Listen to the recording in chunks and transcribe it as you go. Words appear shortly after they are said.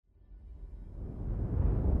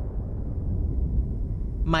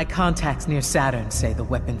My contacts near Saturn say the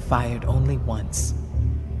weapon fired only once.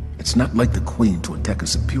 It's not like the Queen to attack a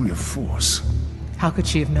superior force. How could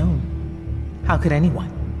she have known? How could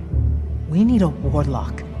anyone? We need a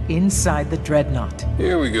warlock inside the Dreadnought.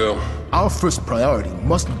 Here we go. Our first priority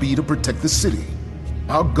must be to protect the city.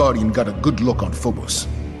 Our Guardian got a good look on Phobos.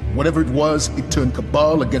 Whatever it was, it turned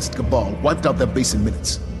Cabal against Cabal, wiped out that base in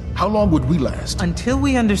minutes. How long would we last? Until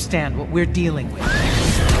we understand what we're dealing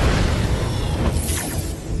with.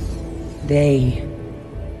 They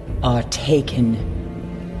are taken.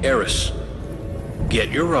 Eris, get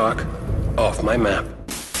your rock off my map.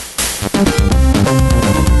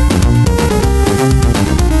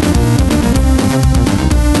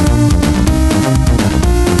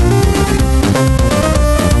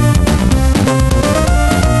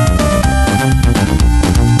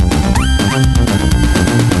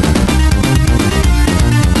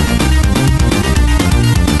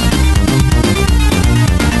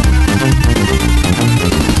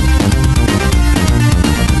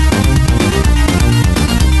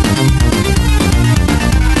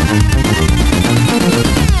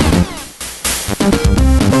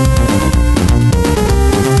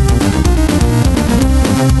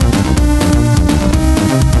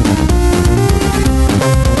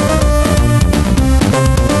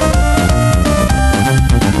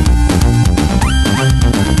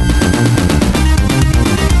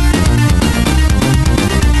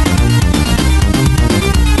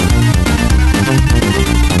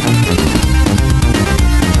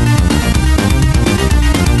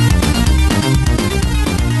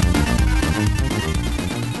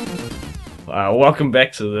 Welcome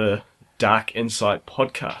back to the Dark Insight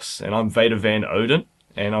podcast, and I'm Vader Van Odin,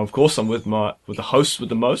 and of course I'm with the host with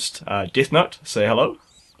the most, Death Note. Say hello.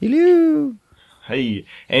 Hello. Hey,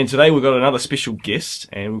 and today we've got another special guest,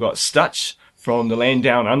 and we've got Stutch from the land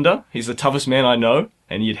down under. He's the toughest man I know,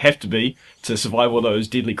 and you'd have to be to survive all those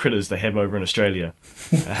deadly critters they have over in Australia.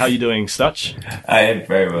 How are you doing, Stutch? I am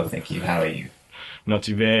very well, thank you. How are you? Not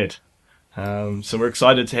too bad. So we're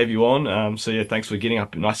excited to have you on. So yeah, thanks for getting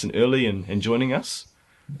up nice and early and joining us.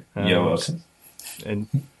 You're welcome. And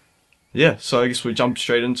yeah, so I guess we jump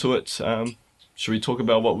straight into it. Should we talk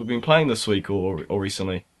about what we've been playing this week or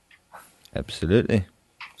recently? Absolutely.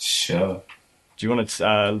 Sure. Do you want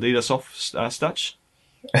to lead us off, Stutch?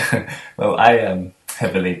 Well, I am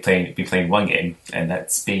heavily been playing one game, and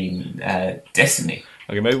that's been Destiny.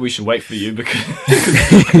 Okay, maybe we should wait for you because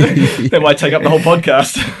that might take up the whole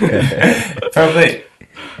podcast. Probably.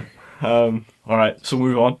 All right, so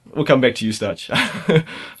move on. We'll come back to you, Stutch.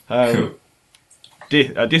 Cool.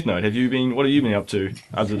 Death Note, what have you been up to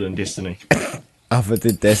other than Destiny? Other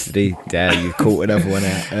than Destiny, you caught another one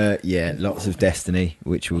out. Yeah, lots of Destiny,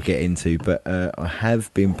 which we'll get into. But I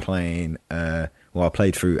have been playing. I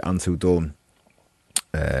played through Until Dawn.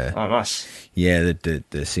 Oh, nice. Yeah,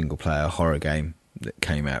 the single player horror game that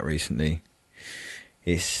came out recently.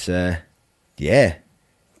 It's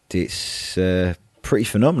it's pretty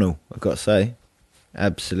phenomenal, I've got to say.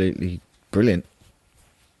 Absolutely brilliant.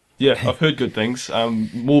 Yeah, I've heard good things.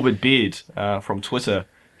 Morbid Beard from Twitter,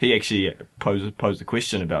 he actually posed a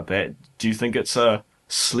question about that. Do you think it's a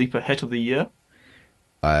sleeper hit of the year?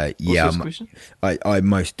 Yeah, I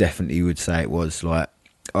most definitely would say it was. Like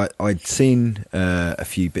I'd seen a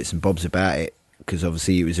few bits and bobs about it, because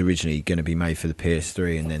obviously it was originally going to be made for the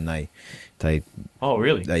PS3, and then they oh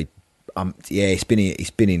really it's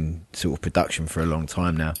been in sort of production for a long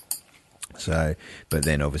time now. So, but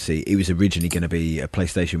then obviously it was originally going to be a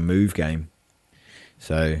PlayStation Move game.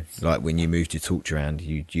 So, like when you moved your torch around,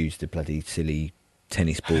 you'd use the bloody silly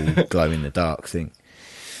tennis ball glow in the dark thing.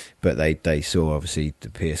 But they saw obviously the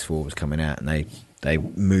PS4 was coming out, and they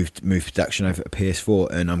moved production over to PS4,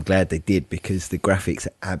 and I'm glad they did, because the graphics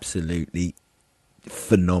are absolutely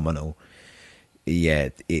phenomenal. Yeah,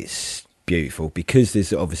 it's beautiful, because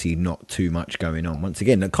there's obviously not too much going on. Once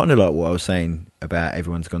again, kind of like what I was saying about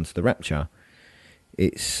Everyone's Gone to the Rapture.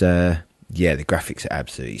 It's the graphics are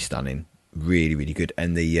absolutely stunning, really, really good,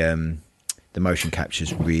 and the motion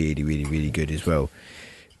capture's really, really, really good as well.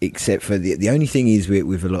 Except for the only thing is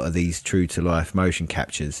with a lot of these true to life motion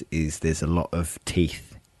captures is there's a lot of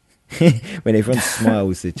teeth. When everyone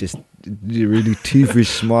smiles, they're just really toothless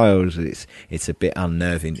smiles. It's a bit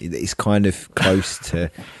unnerving. It's kind of close to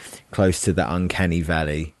the uncanny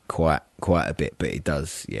valley quite a bit, but it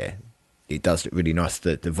does look really nice.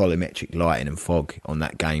 The volumetric lighting and fog on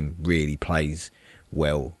that game really plays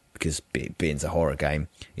well, because being a horror game,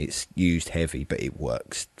 it's used heavy, but it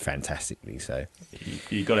works fantastically. So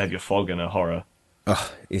you got to have your fog in a horror.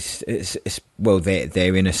 Oh, it's well,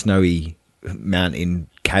 they're in a snowy mountain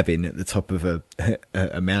cabin at the top of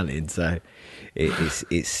a mountain. So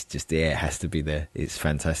it's just, yeah, it has to be there. It's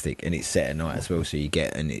fantastic, and it's set at night as well. So you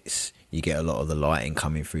get a lot of the lighting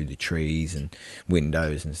coming through the trees and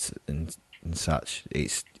windows and such.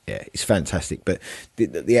 It's fantastic. But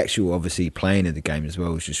the actual, obviously, playing of the game as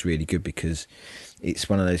well is just really good, because it's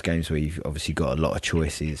one of those games where you've obviously got a lot of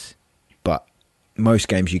choices, but most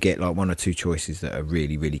games you get like one or two choices that are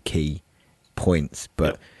really, really key points.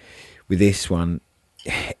 But with this one,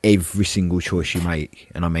 every single choice you make,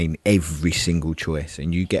 and I mean every single choice,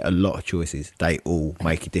 and you get a lot of choices, they all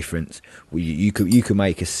make a difference. You could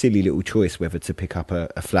make a silly little choice whether to pick up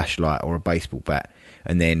a flashlight or a baseball bat,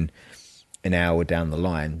 and then an hour down the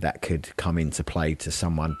line that could come into play to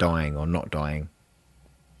someone dying or not dying.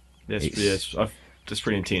 That's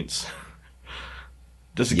pretty intense.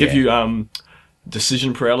 Does it give you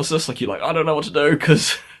decision paralysis? Like, you're like, I don't know what to do,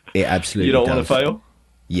 because it absolutely you don't does. want to fail?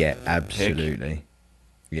 Yeah, absolutely.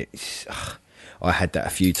 I had that a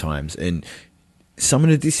few times, and some of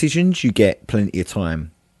the decisions you get plenty of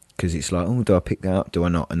time, because it's like, oh, do I pick that up? Do I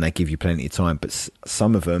not? And they give you plenty of time. But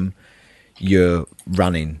some of them, you're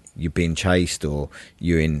running, you're being chased, or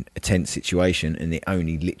you're in a tense situation, and it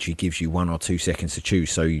only literally gives you 1 or 2 seconds to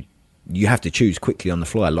choose. So you have to choose quickly on the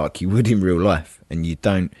fly, like you would in real life, and you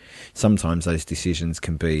don't. Sometimes those decisions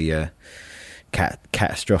can be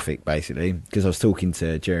catastrophic, basically. Because I was talking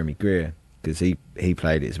to Jeremy Greer, because he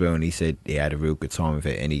played it as well, and he said he had a real good time with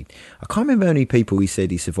it. And I can't remember how many people he said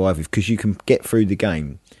he survived with, because you can get through the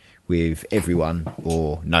game with everyone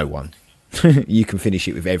or no one. You can finish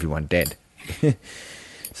it with everyone dead.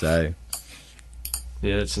 So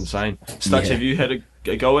yeah, it's insane. Stutch, have you had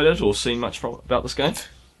a go at it or seen much about this game?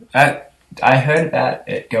 I heard about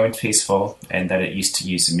it going peaceful, and that it used to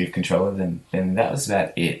use a move controller, and that was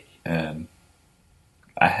about it.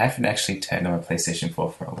 I haven't actually turned on a PlayStation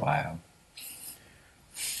 4 for a while.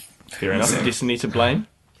 Fair enough. Destiny to blame?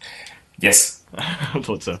 Yes. I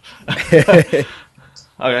thought so.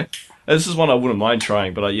 Okay. This is one I wouldn't mind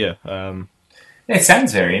trying, but It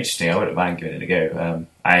sounds very interesting. I wouldn't mind giving it a go.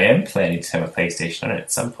 I am planning to have a PlayStation on it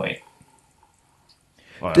at some point.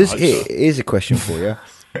 well, Here's a question for you.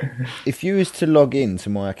 If you was to log in to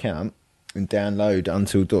my account and download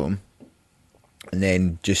Until Dawn, and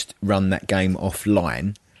then just run that game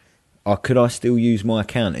offline, could I still use my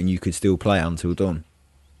account and you could still play Until Dawn?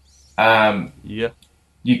 Yeah.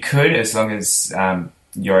 You could, as long as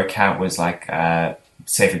your account was like,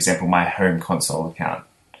 say for example, my home console account,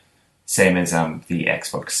 same as the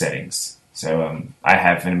Xbox settings. So I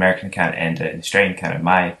have an American account and an Australian account on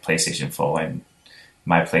my PlayStation 4, and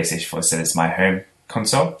my PlayStation 4 set as my home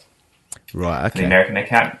console. Right, okay. The American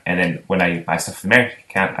account, and then when I buy stuff for the American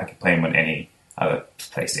account, I can play them on any other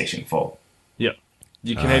PlayStation 4. Yeah.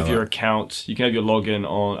 You can have your account, you can have your login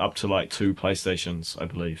on up to like 2 PlayStations, I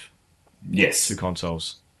believe. Yes. 2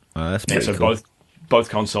 consoles. Oh, that's pretty so cool. both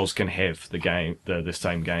consoles can have the game, the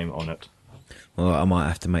same game on it. Well, I might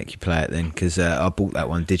have to make you play it then, because I bought that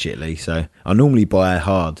one digitally. So I normally buy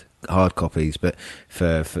hard copies, but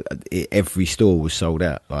for every store was sold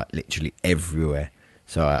out, like literally everywhere.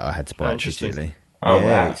 So I had to buy it digitally. Oh,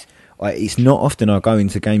 wow. It's not often I go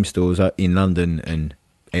into game stores in London and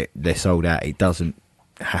they're sold out. It doesn't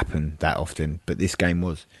happen that often, but this game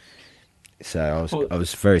was. So I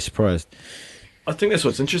was very surprised. I think that's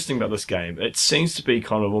what's interesting about this game. It seems to be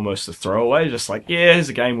kind of almost a throwaway, just like, yeah, here's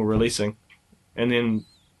a game we're releasing. And then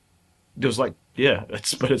it was like, yeah,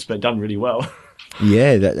 it's been done really well.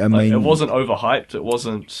 Yeah, I mean, it wasn't overhyped. It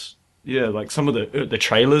wasn't, like some of the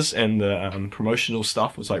trailers and the promotional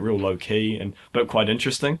stuff was like real low key but quite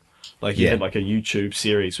interesting. Like you had like a YouTube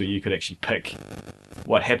series where you could actually pick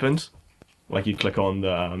what happened. Like you'd click on the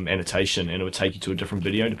annotation and it would take you to a different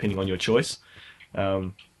video depending on your choice.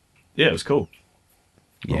 It was cool.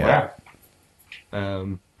 Yeah.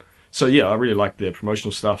 So yeah, I really like the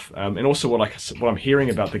promotional stuff, and also what I'm hearing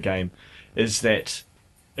about the game is that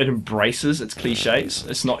it embraces its cliches.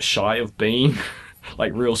 It's not shy of being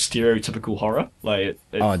like real stereotypical horror. Like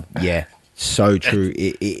so true.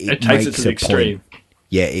 It takes it makes to the a extreme. point.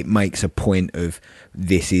 Yeah, it makes a point of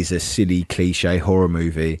this is a silly cliche horror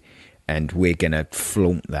movie, and we're gonna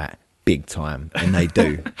flaunt that big time, and they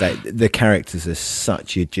do. The characters are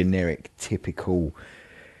such a generic, typical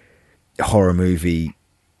horror movie.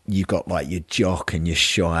 You got like your jock and your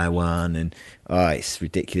shy one, and it's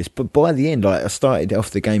ridiculous. But by the end, like I started off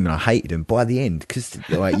the game and I hated them. By the end, because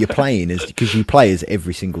like you're playing because you play as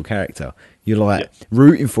every single character, you're like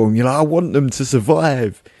rooting for them. You're like, I want them to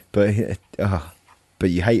survive, but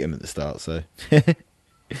you hate them at the start. So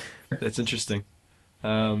that's interesting.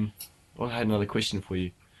 Well, I had another question for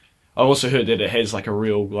you. I also heard that it has like a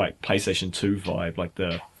real like PlayStation 2 vibe, like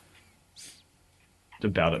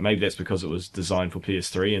about it. Maybe that's because it was designed for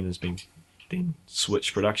PS3 and has been then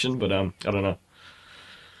switched production. But I don't know.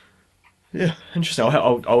 Yeah, interesting.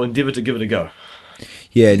 I'll endeavour to give it a go.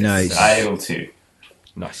 Yeah, no, Yes, I will too.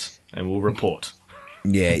 Nice, and we'll report.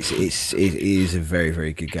 yeah, it is a very,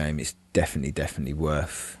 very good game. It's definitely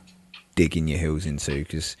worth digging your heels into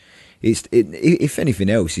because if anything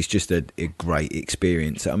else, it's just a great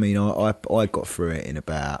experience. I mean, I got through it in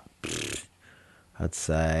about, I'd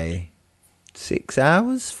say, 6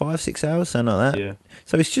 hours, 5-6 hours, something like that. Yeah.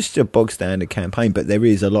 So it's just a bog standard campaign, but there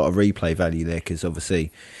is a lot of replay value there because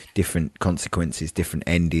obviously different consequences, different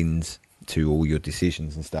endings to all your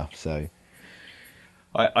decisions and stuff. So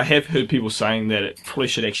I have heard people saying that it probably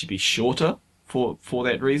should actually be shorter for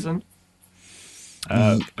that reason.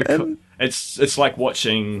 Because it's like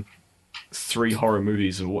watching 3 horror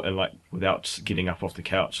movies and like without getting up off the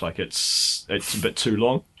couch. Like it's a bit too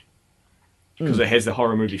long because it has the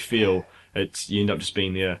horror movie feel. You end up just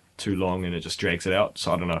being there too long and it just drags it out.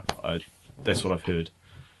 So I don't know. That's what I've heard.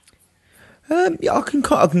 Yeah, I can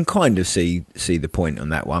kind of see the point on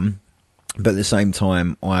that one, but at the same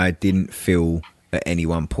time, I didn't feel at any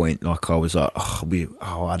one point like I was like,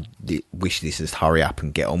 I wish this just hurry up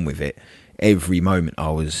and get on with it. Every moment I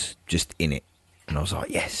was just in it, and I was like,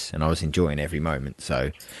 yes, and I was enjoying every moment.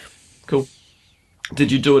 So cool.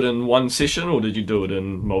 Did you do it in one session or did you do it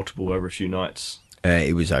in multiple over a few nights?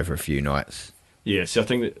 it was over a few nights. Yeah, so I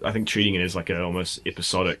think treating it as like an almost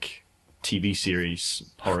episodic TV series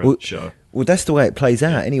horror show. Well, that's the way it plays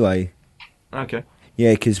out anyway. Okay.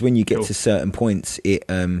 Yeah, because when you get Cool. to certain points, it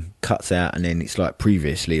cuts out, and then it's like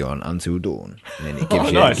previously on Until Dawn, and then it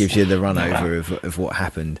gives Nice. gives you the run over of what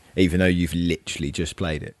happened, even though you've literally just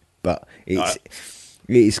played it. But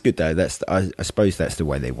it's good though. I suppose that's the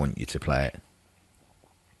way they want you to play it.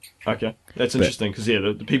 Okay, that's interesting because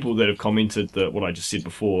the people that have commented that what I just said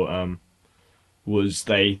before was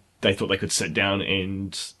they thought they could sit down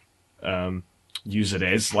and use it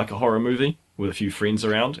as like a horror movie with a few friends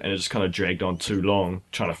around, and it just kind of dragged on too long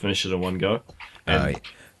trying to finish it in one go. And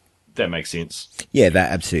that makes sense. Yeah,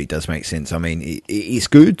 that absolutely does make sense. I mean, it's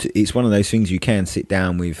good. It's one of those things you can sit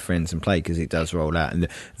down with friends and play because it does roll out, and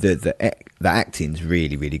the acting's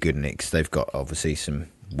really, really good in it because they've got obviously some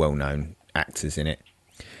well-known actors in it.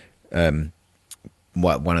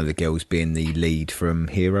 One of the girls being the lead from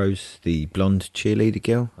Heroes, the blonde cheerleader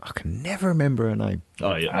girl. I can never remember her name.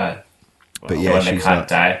 Oh yeah, but yeah, she's can't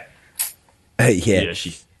die.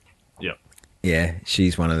 Yeah,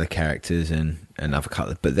 she's one of the characters, and another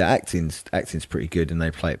couple. But the acting's pretty good, and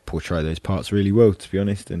they portray those parts really well, to be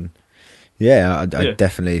honest. And yeah, I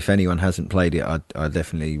definitely, if anyone hasn't played it, I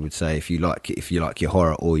definitely would say if you like your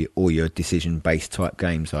horror or your decision based type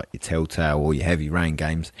games like your Telltale or your Heavy Rain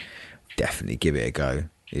games, definitely give it a go.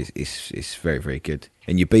 It's very, very good,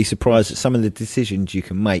 and you'd be surprised at some of the decisions you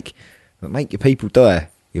can make that make your people die.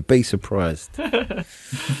 You'd be surprised.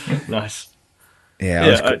 Nice.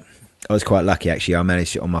 Yeah, I was quite lucky actually. I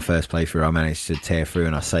managed on my first playthrough. I managed to tear through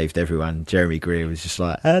and I saved everyone. Jeremy Greer was just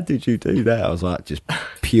like, "How did you do that?" I was like, "Just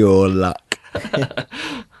pure luck."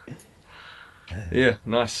 Yeah,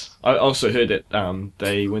 nice. I also heard that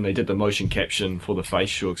when they did the motion caption for the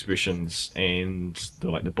facial expressions and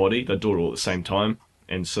the body, they do it all at the same time,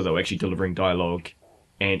 and so they were actually delivering dialogue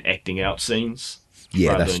and acting out scenes.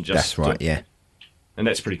 Yeah, that's right. Yeah, and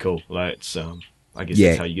that's pretty cool. Like, it's I guess Yeah.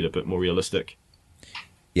 that's how you get a bit more realistic.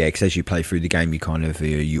 yeah. Because as you play through the game, you kind of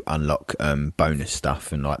you unlock bonus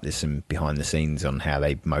stuff, and like there's some behind the scenes on how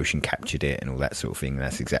they motion captured it and all that sort of thing.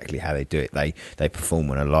 That's exactly how they do it. They perform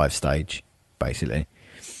on a live stage, basically.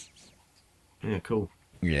 Yeah, cool.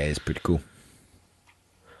 Yeah, it's pretty cool.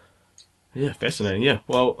 Yeah, fascinating. Yeah.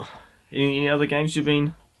 Well, any other games you've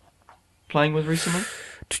been playing with recently?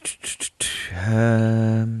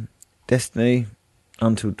 Destiny,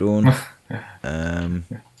 Until Dawn.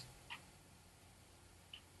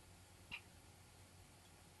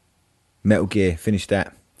 Metal Gear, finished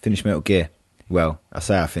Metal Gear. Well, I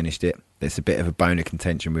say I finished it. There's a bit of a bone of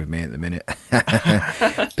contention with me at the minute.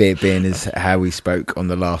 Being as how we spoke on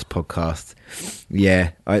the last podcast.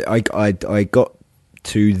 Yeah, I got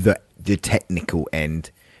to the technical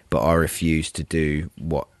end, but I refused to do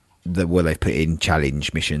what they put in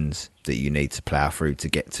challenge missions that you need to plough through to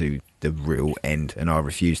get to the real end, and I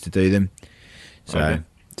refused to do them.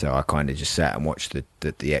 So I kind of just sat and watched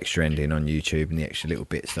the extra ending on YouTube and the extra little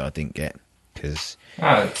bits that I didn't get because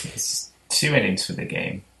It's 2 endings for the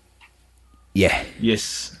game. yeah.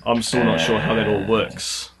 Yes, I'm still not sure how that all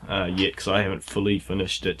works yet because I haven't fully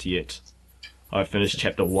finished it yet. I finished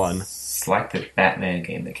chapter 1. It's like the Batman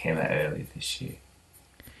game that came out earlier this year.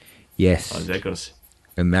 Yes. Oh, that got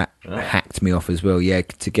And that hacked me off as well. Yeah,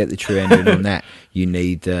 to get the true ending on that, you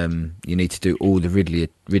need to do all the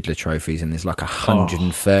Riddler trophies, and there's like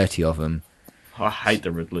 130 of them. I hate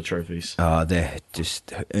the Riddler trophies. They're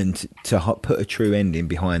just, and to put a true ending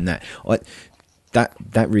behind that,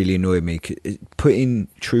 that really annoyed me. Putting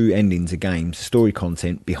true endings of games, story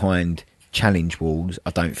content behind challenge walls, I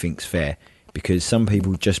don't think's fair, because some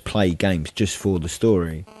people just play games just for the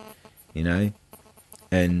story, you know,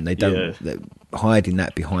 and they don't hiding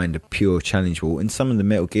that behind a pure challenge wall. And some of the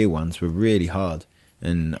Metal Gear ones were really hard,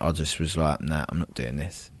 and I just was like, nah, I'm not doing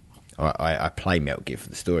this. I play Metal Gear for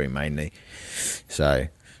the story mainly, so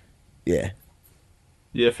yeah.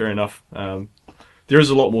 Yeah, fair enough. There is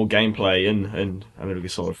a lot more gameplay in Metal Gear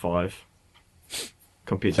Solid 5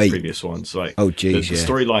 compared to previous ones. Like, oh geez, the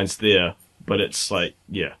storyline's there, but it's like,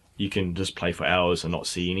 you can just play for hours and not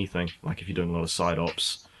see anything. Like if you're doing a lot of side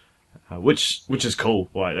ops, which is cool.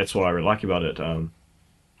 Like that's what I really like about it.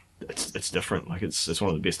 It's different. Like it's one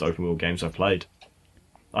of the best open world games I've played.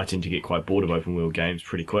 I tend to get quite bored of open world games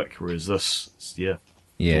pretty quick, whereas this, it's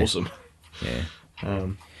awesome. Yeah.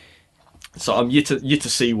 So I'm yet to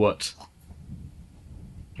see what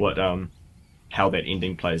how that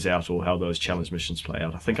ending plays out, or how those challenge missions play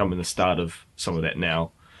out. I think I'm in the start of some of that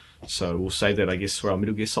now, so we'll save that, I guess, for our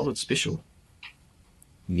Metal Gear Solid special.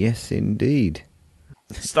 Yes, indeed.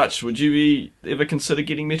 Stutch, would you ever consider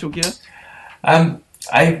getting Metal Gear?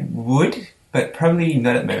 I would, but probably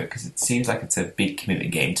not at the moment, because it seems like it's a big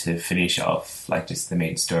commitment game to finish off, like just the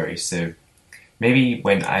main story. So maybe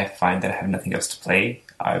when I find that I have nothing else to play,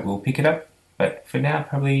 I will pick it up. But for now,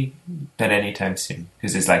 probably not anytime soon,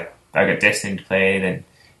 because there's like I got Destiny to play, then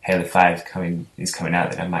Halo 5 is coming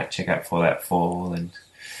out that I might check out for that fall, and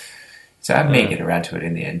so I may get around to it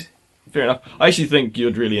in the end. Fair enough. I actually think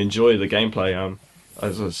you'd really enjoy the gameplay.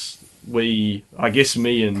 I guess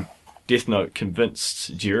me and Death Note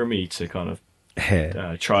convinced Jeremy to kind of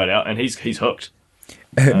try it out, and he's hooked.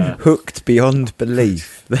 Hooked beyond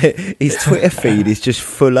belief. His Twitter feed is just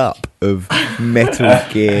full up of Metal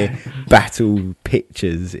Gear battle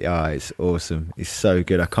pictures. Oh, it's awesome. It's so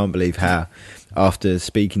good. I can't believe how, after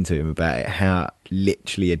speaking to him about it, how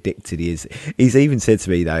literally addicted he is. He's even said to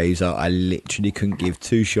me, though, he's like, I literally couldn't give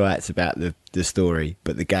two shits about the story,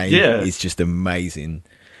 but the game is just amazing.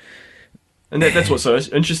 And that's what's so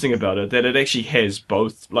interesting about it, that it actually has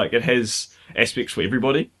both. Like, it has aspects for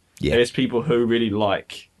everybody. Yeah. There's people who really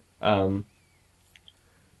like the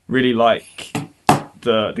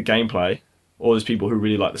gameplay, or there's people who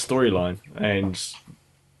really like the storyline, and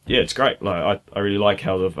it's great. Like I really like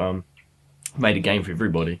how they've made a game for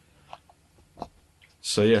everybody.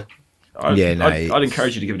 So I'd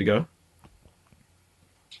encourage you to give it a go.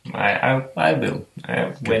 I will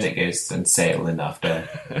when it goes on sale and after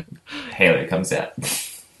Halo comes out.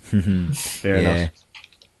 Fair enough.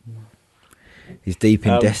 He's deep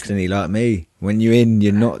in Destiny like me. When you're in,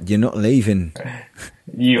 you're not leaving.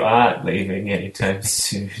 You aren't leaving anytime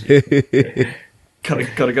soon.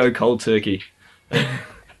 Gotta go cold turkey.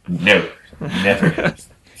 No, never.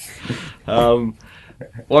 Well,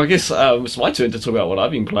 I guess it's my turn to talk about what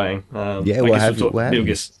I've been playing. Metal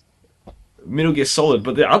Gear Solid,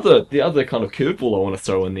 but the other kind of curveball I want to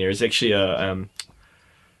throw in there is actually a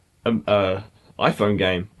iPhone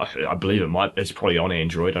game. I believe it's probably on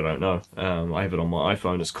Android, I don't know. I have it on my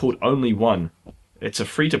iPhone. It's called Only One. It's a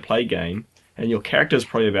free-to-play game, and your character is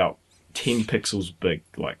probably about 10 pixels big.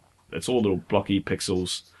 Like, it's all little blocky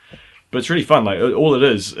pixels. But it's really fun. Like, all it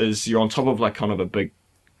is you're on top of, like, kind of a big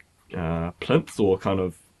plinth, or kind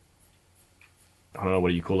of, I don't know, what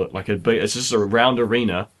do you call it? Like, it's just a round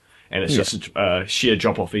arena, and it's just a sheer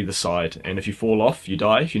drop off either side. And if you fall off, you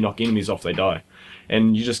die. If you knock enemies off, they die.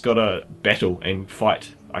 And you just gotta battle and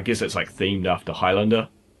fight. I guess it's like themed after Highlander.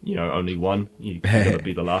 You know, only one. You gotta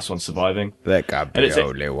be the last one surviving. That can't be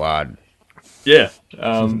only one. Yeah.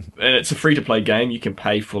 And it's a free-to-play game. You can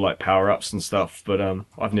pay for like power-ups and stuff, but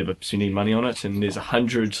I've never spent any money on it. And there's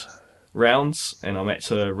 100 rounds, and I'm at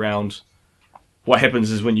round... What happens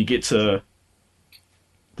is when you get to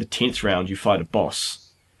the 10th round, you fight a boss.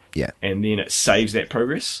 Yeah. And then it saves that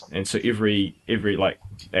progress. And so every like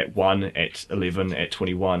at 1, at 11, at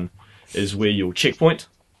 21 is where you'll checkpoint.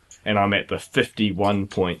 And I'm at the 51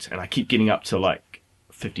 point, and I keep getting up to like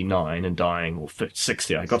 59 and dying, or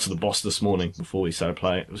 60. I got to the boss this morning before we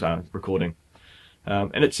started recording.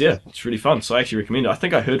 And it's really fun. So I actually recommend it. I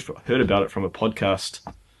think I heard about it from a podcast.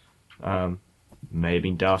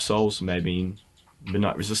 Maybe Dark Souls, maybe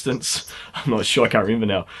Midnight Resistance. I'm not sure. I can't remember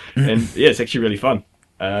now. And it's actually really fun.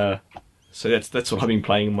 So that's what I've been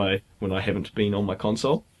playing when I haven't been on my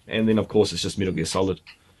console. And then of course it's just Metal Gear Solid.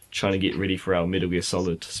 trying to get ready for our Metal Gear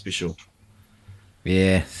Solid special.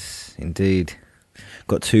 Yes, indeed.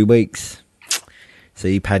 Got 2 weeks.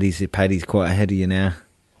 See, Paddy's quite ahead of you now.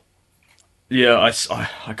 Yeah,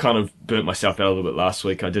 I kind of burnt myself out a little bit last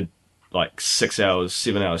week. I did like 7 hours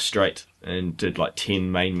straight, and did like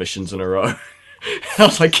 10 main missions in a row. I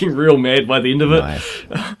was like getting real mad by the end of it. Nice.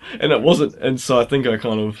 And it wasn't, and so I think I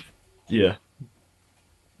kind of,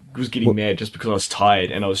 was getting mad just because I was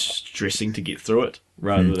tired and I was stressing to get through it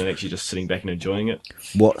rather than actually just sitting back and enjoying it.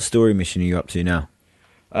 What story mission are you up to now?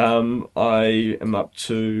 I am up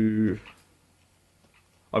to...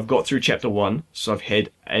 I've got through chapter 1, so I've had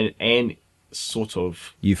an sort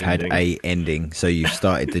of You've ending. had a ending, so you've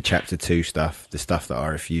started the chapter 2 stuff, the stuff that I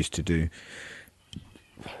refused to do.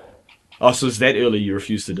 Oh, so it's that early you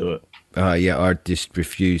refused to do it? Yeah, I just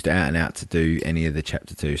refused out and out to do any of the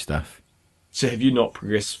chapter 2 stuff. So have you not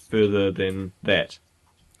progressed further than that?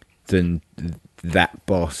 Than that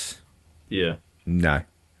boss? Yeah. No.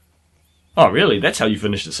 Oh, really? That's how you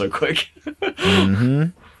finished it so quick?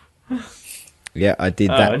 Mm-hmm. Yeah, I did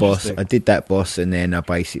that boss. Interesting. I did that boss, and then I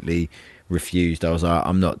basically refused. I was like,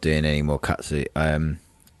 I'm not doing any more cutscenes. I'm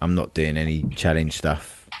not doing any challenge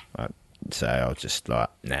stuff. So I was just like,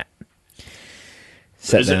 nah.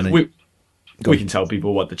 Sat down and... We can tell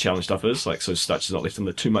people what the challenge stuff is, like, so Stutch is not left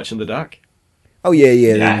too much in the dark. Oh yeah.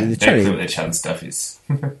 Yeah, The exactly challenge. what the challenge stuff is.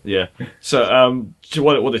 Yeah. So,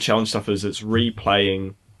 what the challenge stuff is, it's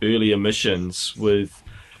replaying earlier missions with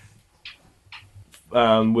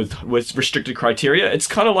restricted criteria. It's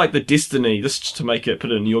kind of like the Destiny. This is to make it,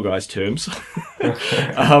 put it in your guys' terms.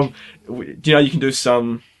 You can do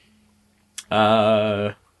some.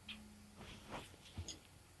 What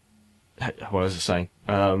was I saying?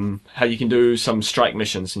 How you can do some strike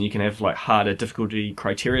missions and you can have like harder difficulty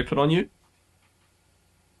criteria put on you.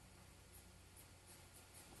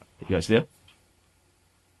 You guys there?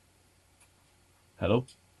 Hello?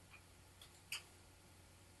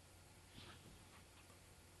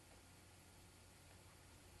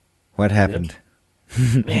 What happened?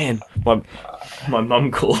 Man, my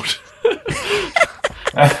mum called.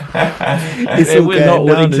 It's all we're going not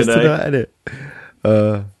winning down today. tonight, isn't it?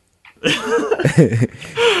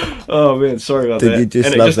 Oh man, sorry about Did that. you just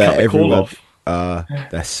And it love just that, cut the call everyone? off.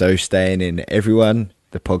 That's so staying in. Everyone,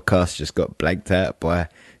 the podcast just got blanked out by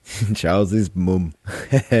Charles's mum.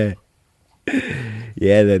 Yeah,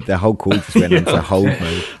 the whole call just went into hold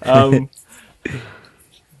mode.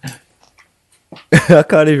 I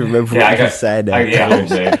can't even remember what I was saying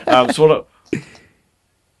now. So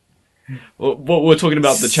what we're talking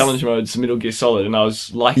about, the challenge modes, Metal Gear Solid, and I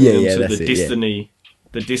was liking them to that's the it,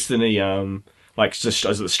 Destiny, like just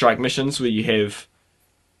as the strike missions where you have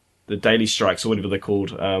the daily strikes or whatever they're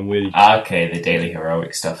called, where Okay, the daily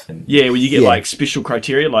heroic stuff. And where you get like special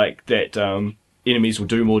criteria, like that enemies will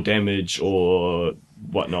do more damage or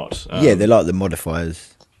whatnot. Yeah, they're like the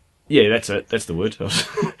modifiers. Yeah, that's it. That's the word.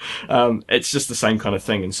 It's just the same kind of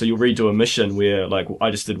thing. And so you'll redo a mission where, like,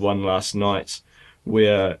 I just did one last night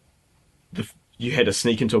where you had to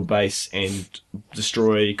sneak into a base and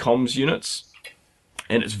destroy comms units.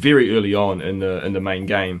 And it's very early on in the main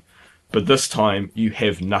game. But this time, you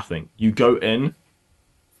have nothing. You go in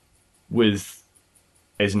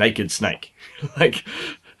as Naked Snake. Like,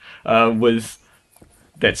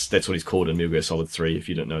 That's what he's called in Metal Gear Solid 3, if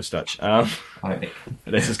you don't know Stutch.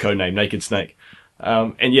 That's his code name, Naked Snake.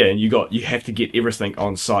 And you have to get everything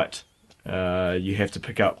on site. You have to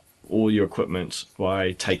pick up all your equipment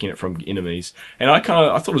by taking it from enemies. And I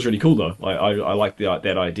thought it was really cool though. Like I liked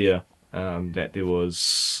that idea that there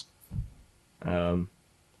was, I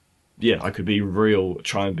could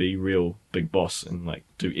try and be real big boss and like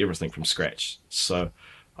do everything from scratch. So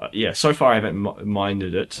so far I haven't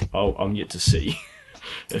minded it. I'm yet to see.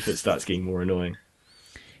 If it starts getting more annoying.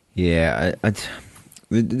 Yeah,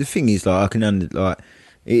 the thing is, like, I can it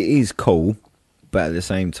is cool, but at the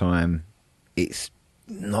same time, it's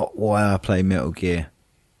not why I play Metal Gear.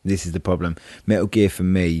 This is the problem. Metal Gear for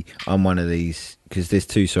me, I'm one of these, because there's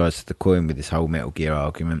two sides to the coin with this whole Metal Gear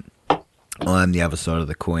argument. I'm the other side of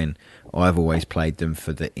the coin. I've always played them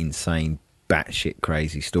for the insane, batshit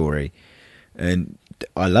crazy story, and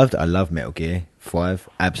I loved Metal Gear 5.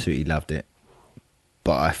 Absolutely loved it.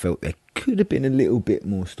 But I felt there could have been a little bit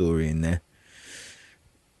more story in there.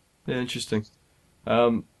 Yeah, interesting.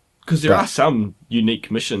 Because there are some unique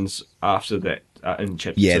missions after that in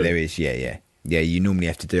Chapter 2. Yeah, there is. Yeah. You normally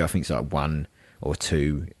have to do, I think it's like 1 or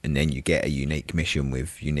 2, and then you get a unique mission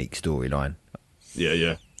with unique storyline.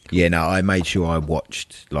 Yeah. Yeah, no, I made sure I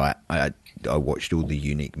watched, like, I watched all the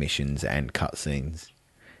unique missions and cutscenes.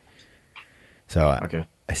 So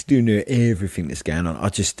I still knew everything that's going on.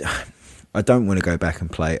 I don't want to go back and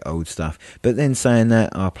play old stuff. But then saying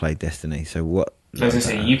that, I played Destiny. So what? I was gonna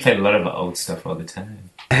say you played a lot of old stuff all the time.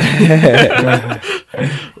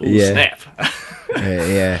 Snap.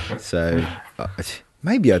 Yeah. So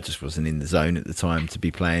maybe I just wasn't in the zone at the time to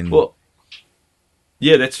be playing. Well,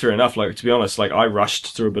 yeah, that's fair enough. Like, to be honest, like, I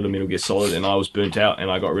rushed through a bit of Metal Gear Solid and I was burnt out and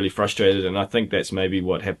I got really frustrated, and I think that's maybe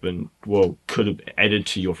what happened. Well, could have added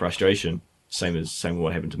to your frustration. Same as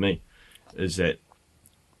what happened to me, is that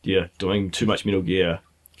doing too much Metal Gear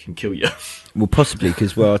can kill you. Well, possibly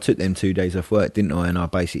because I took them 2 days off work, didn't I? And I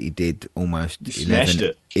basically did almost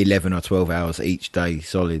 11 or 12 hours each day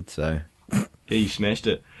solid. So yeah, you smashed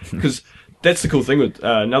it. Because that's the cool thing with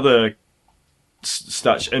another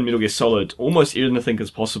Stutch in Metal Gear Solid. Almost anything is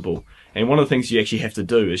possible, and one of the things you actually have to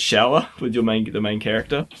do is shower with the main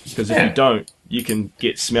character. Because if you don't, you can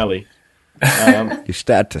get smelly. You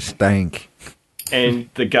start to stink. And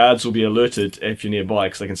the guards will be alerted if you're nearby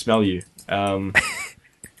because they can smell you.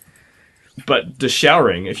 But the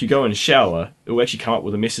showering, if you go and shower, it will actually come up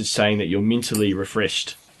with a message saying that you're mentally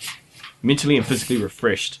and physically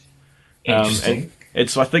refreshed. Interesting. And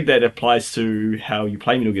so I think that applies to how you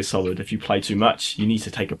play Metal Gear Solid. If you play too much, you need to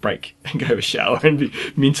take a break and go have a shower and be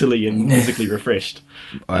mentally and physically refreshed.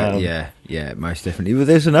 Yeah, most definitely. Well,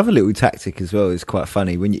 there's another little tactic as well. It's quite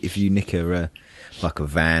funny if you nick a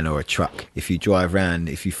van or a truck. If you drive around,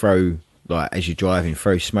 if you throw, like, as you're driving,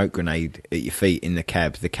 throw smoke grenade at your feet in the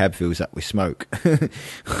cab fills up with smoke.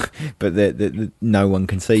 But no one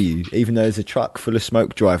can see you, even though there's a truck full of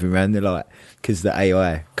smoke driving around. They're like, because the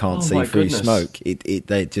AI can't see through smoke.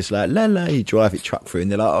 They just like la you drive your truck through,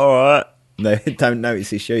 and they're like, all right. They don't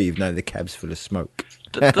notice it's you, even though the cab's full of smoke.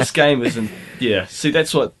 This game isn't. Yeah, see,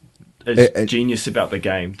 that's what is genius about the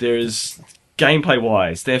game. There is gameplay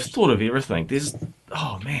wise, they've thought of everything.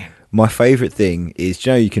 Man. My favourite thing is,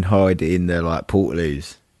 you can hide in the like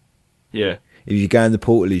portaloos. Yeah. If you go in the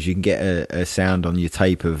portaloos, you can get a sound on your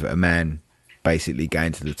tape of a man basically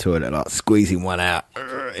going to the toilet, like squeezing one out.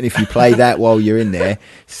 And if you play that while you're in there,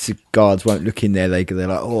 guards won't look in there. They're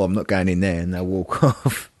like, oh, I'm not going in there, and they'll walk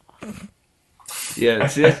off. Yeah,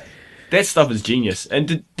 see, that stuff is genius.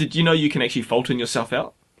 And did you know you can actually Fulton yourself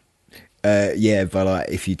out? Yeah, but like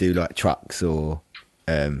if you do like trucks or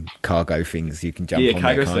cargo things, you can jump on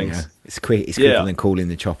cargo there, things. You? It's quick. It's quicker than calling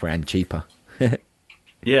the chopper, and cheaper.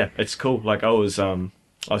 Yeah, it's cool. Like I was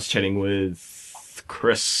chatting with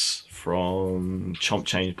Chris from Chomp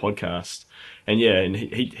Change podcast, and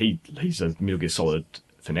he's a Metal Gear Solid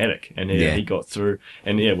fanatic, and he got through,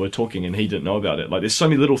 and we're talking, and he didn't know about it. Like there's so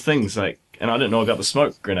many little things, like, and I didn't know about the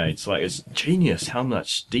smoke grenades. Like it's genius how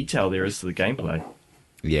much detail there is to the gameplay.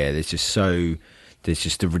 Yeah, there's just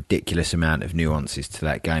a ridiculous amount of nuances to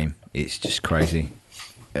that game. It's just crazy.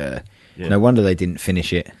 No wonder they didn't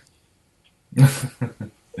finish it.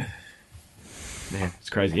 Man, it's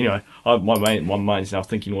crazy. Anyway, my mind's now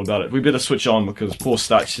thinking all about it. We better switch on because poor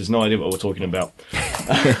Stutch has no idea what we're talking about.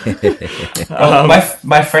 Well,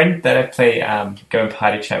 my friend that I play Go and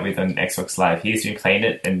Party Chat with on Xbox Live, he's been playing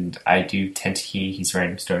it, and I do tend to hear his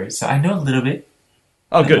random stories, so I know a little bit.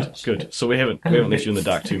 Oh, good. So we haven't left you in the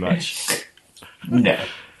dark too much. No.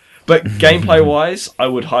 But gameplay wise, I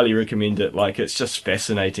would highly recommend it. Like it's just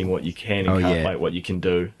fascinating what you can and can't, like what you can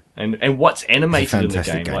do. And what's animated in the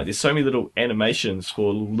game. Like there's so many little animations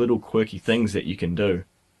for little quirky things that you can do.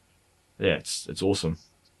 Yeah, it's awesome.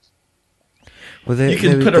 Well, you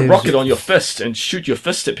can put a rocket on your fist and shoot your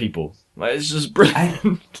fist at people. Like it's just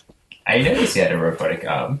brilliant. I noticed you had a robotic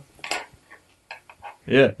arm.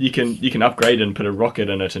 Yeah, you can upgrade and put a rocket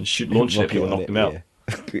in it and launch it at people and knock them out.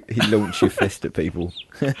 He launched your fist at people.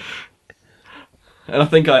 And I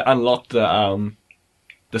think I unlocked the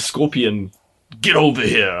Scorpion get over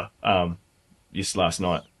here last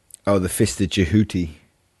night. Oh, the fist of Jehuti.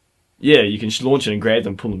 Yeah, you can launch it and grab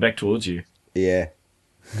them, pull them back towards you. Yeah.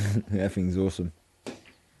 That thing's awesome.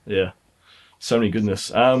 Yeah. So many goodness.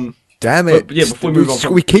 Damn it. But yeah, before we move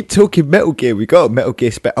on. We keep talking Metal Gear. We got a Metal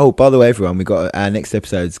Gear special. Oh, by the way, everyone, we got our next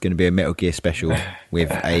episode is going to be a Metal Gear special with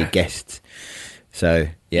a guest. So,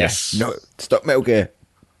 yes. No, stop Metal Gear.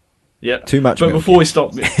 Yeah. Too much. But before we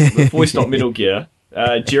stop Metal Gear,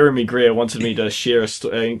 Jeremy Greer wanted me to share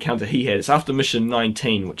an encounter he had. It's after mission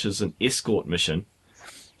 19, which is an escort mission.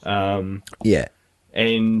 Yeah.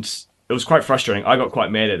 And it was quite frustrating. I got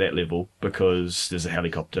quite mad at that level because there's a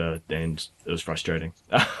helicopter and it was frustrating.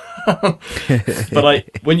 But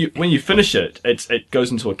when you finish it, it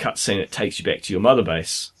goes into a cutscene. It takes you back to your mother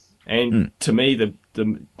base. And to me,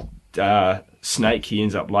 the Snake, he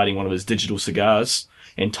ends up lighting one of his digital cigars,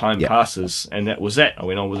 and time passes, and that was that. I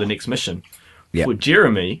went on with the next mission. Yep. For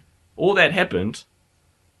Jeremy, all that happened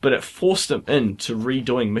but it forced him into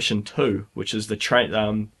redoing Mission 2, which is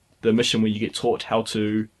the mission where you get taught how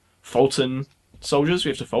to Fulton soldiers. You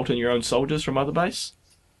have to Fulton your own soldiers from Mother Base.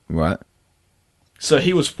 Right. So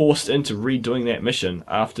he was forced into redoing that mission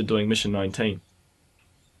after doing Mission 19.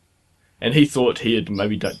 And he thought he had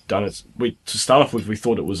maybe done it. To start off with, we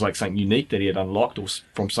thought it was like something unique that he had unlocked or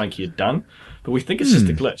from something he had done. But we think it's just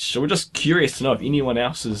a glitch. So we're just curious to know if anyone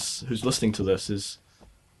else who's listening to this has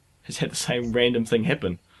had the same random thing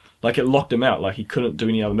happen. Like it locked him out. Like he couldn't do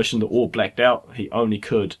any other mission. They're all blacked out. He only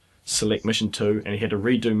could select Mission 2, and he had to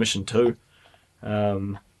redo Mission 2.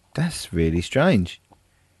 That's really strange.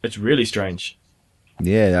 It's really strange.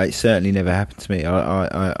 Yeah, it certainly never happened to me.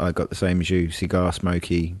 I got the same as you. Cigar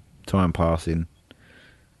smoky, time passing.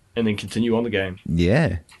 And then continue on the game.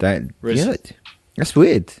 Yeah, that's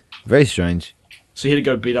weird. Very strange. So he had to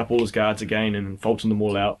go beat up all his guards again and Fulton them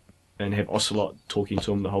all out and have Ocelot talking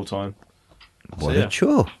to him the whole time. What a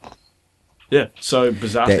chore. Yeah, so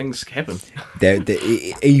bizarre things happen.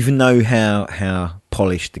 Even though how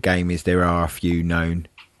polished the game is, there are a few known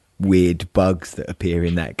weird bugs that appear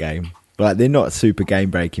in that game. Like, they're not super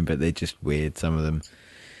game breaking, but they're just weird. Some of them,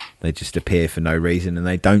 they just appear for no reason, and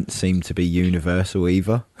they don't seem to be universal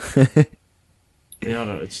either. Yeah, I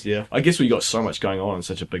know. I guess we got so much going on in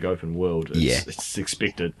such a big open world. It's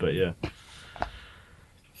expected, but yeah.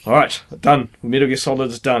 All right, done. Metal Gear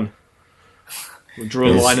Solid is done. We'll draw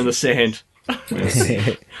a line in the sand.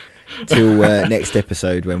 Till next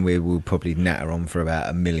eepisode, when we will probably natter on for about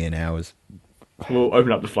 1 million hours. We'll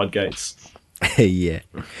open up the floodgates. Yeah.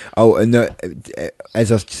 Oh, and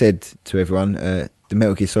as I said to everyone, the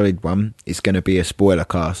Metal Gear Solid one is going to be a spoiler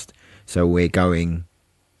cast. So we're going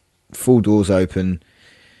full doors open.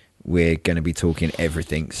 We're going to be talking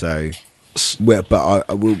everything. So,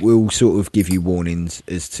 we'll sort of give you warnings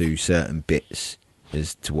as to certain bits,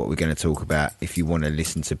 as to what we're going to talk about. If you want to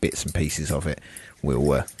listen to bits and pieces of it,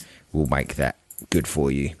 we'll make that good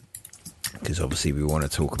for you. Because obviously we want to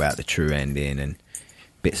talk about the true ending and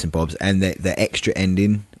bits and bobs, and the extra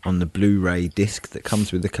ending on the Blu-ray disc that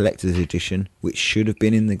comes with the collector's edition, which should have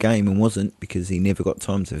been in the game and wasn't because he never got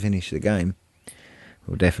time to finish the game.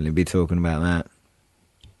 We'll definitely be talking about that.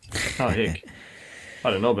 Oh heck,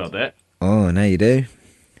 I don't know about that. Oh, now you do.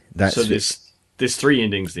 So there's 3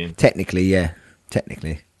 endings then. Technically, yeah.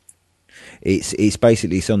 Technically, it's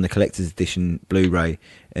basically it's on the collector's edition Blu-ray,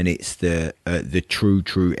 and it's the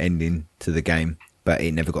true ending to the game. But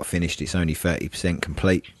it never got finished. It's only 30%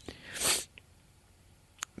 complete.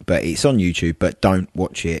 But it's on YouTube, but don't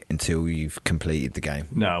watch it until you've completed the game.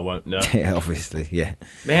 No, I won't. No. Yeah, obviously, yeah.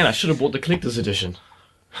 Man, I should have bought the collector's edition.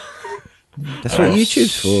 That's what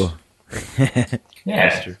YouTube's for. Yeah.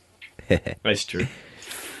 That's true. That's true.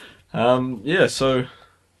 Yeah, so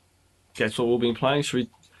that's what we've been playing.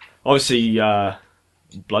 Obviously,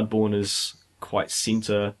 Bloodborne is quite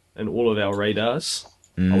centre in all of our radars,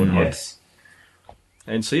 I would hope. Yes.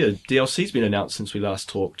 And so, yeah, DLC's been announced since we last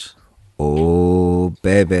talked. Oh,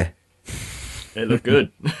 baby. It looked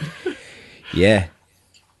good. Yeah.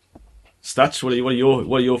 Stutch, what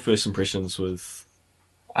are your first impressions with?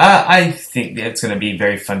 I think that it's going to be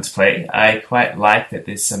very fun to play. I quite like that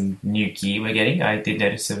there's some new gear we're getting. I did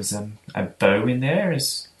notice there was a bow in there.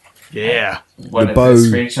 Yeah. One of the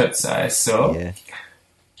screenshots I saw. Yeah.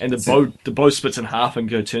 And the bow splits in half and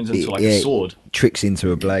turns into a sword. Tricks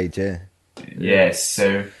into a blade, yeah. Yes,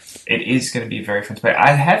 so it is going to be very fun to play.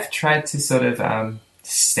 I have tried to sort of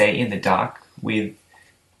stay in the dark with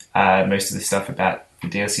most of the stuff about the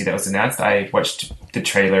DLC that was announced. I watched the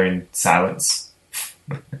trailer in silence.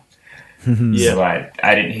 Yeah. So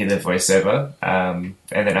I didn't hear the voiceover. And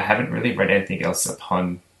then I haven't really read anything else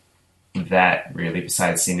upon that, really,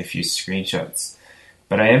 besides seeing a few screenshots.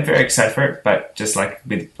 But I am very excited for it. But just like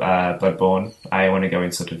with Bloodborne, I want to go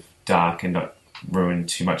in sort of dark and not ruin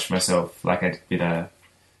too much for myself, like I did with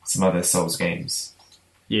some other Souls games.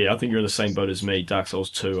 Yeah, I think you're in the same boat as me. Dark Souls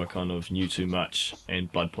 2, I kind of knew too much,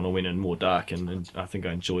 and Bloodborne I went in more dark, and I think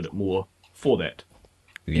I enjoyed it more for that.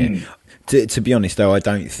 Yeah. To be honest, though, I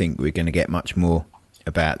don't think we're going to get much more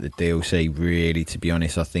about the DLC, really, to be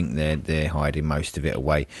honest. I think they're hiding most of it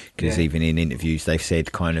away, because even in interviews they've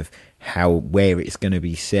said kind of where it's going to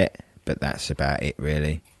be set, but that's about it,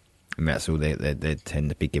 really. And that's all they tend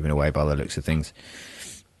to be giving away by the looks of things.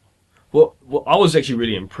 Well, I was actually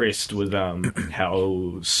really impressed with how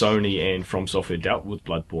Sony and From Software dealt with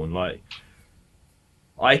Bloodborne. Like,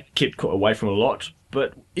 I kept away from a lot,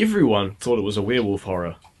 but everyone thought it was a werewolf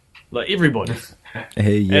horror. Like, everybody. Yeah.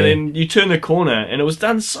 And then you turn the corner, and it was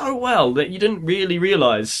done so well that you didn't really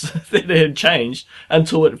realise that it had changed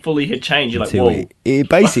until it fully had changed. You're Until like, whoa. it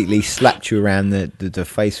basically slapped you around the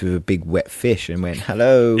face with a big wet fish and went,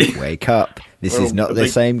 "Hello, wake up. This is not the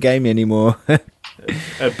same game anymore."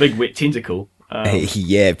 A big wet tentacle.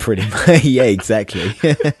 Yeah, pretty much. Yeah, exactly.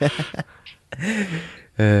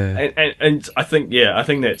 And I think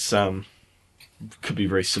that's could be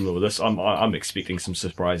very similar with this. I'm expecting some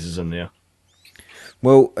surprises in there.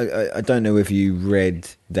 Well, I don't know if you read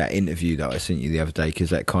that interview that I sent you the other day, because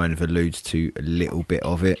that kind of alludes to a little bit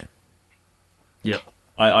of it. Yeah,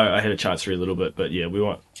 I had a chance to read a little bit, but yeah, we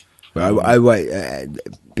won't. But I won't.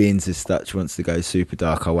 Being as Stutch wants to go super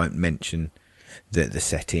dark, I won't mention the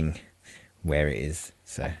setting where it is.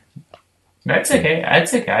 So No, it's okay.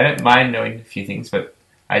 It's okay. I don't mind knowing a few things, but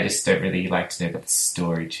I just don't really like to know about the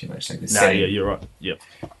story too much. Like the setting. Yeah, you're right. Yep,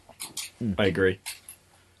 I agree.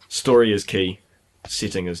 Story is key.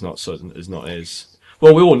 Setting is not as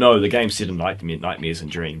well. We all know the game's set in nightmares and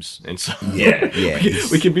dreams, and so yeah,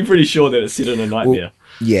 we can be pretty sure that it's set in a nightmare. Well,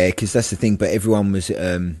 yeah, because that's the thing. But everyone was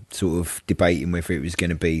sort of debating whether it was going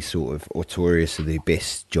to be sort of Artorias of the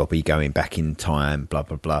Abyss jobby going back in time, blah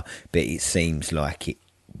blah blah. But it seems like it,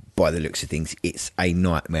 by the looks of things, it's a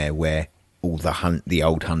nightmare where all the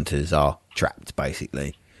old hunters are trapped,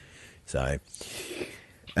 basically. So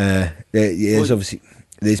there's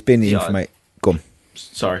been information. Go on.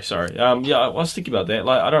 Sorry. Yeah, I was thinking about that.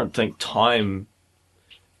 Like, I don't think time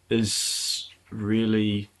is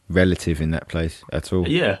really relative in that place at all.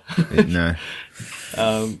 Yeah. No.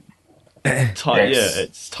 Time.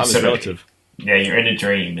 It's time is relative. You're in a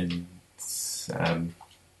dream, and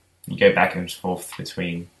you go back and forth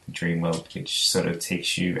between the dream world, which sort of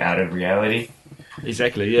takes you out of reality.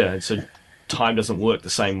 Exactly. Yeah. And so time doesn't work the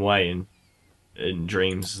same way in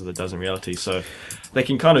dreams as it does in reality. So they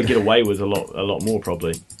can kind of get away with a lot more,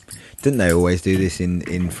 probably. Didn't they always do this in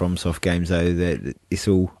FromSoft games, though? That it's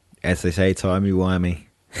all, as they say, timey-wimey.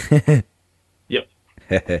 Yep.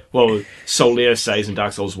 Well, Solia says in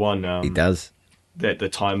Dark Souls 1... he does. That the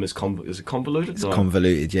time is it convoluted? It's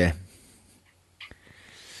convoluted, yeah.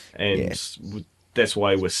 And that's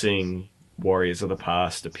why we're seeing warriors of the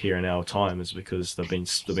past appear in our time, is because they've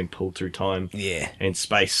been pulled through time and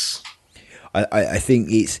space. I think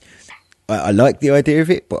it's... I like the idea of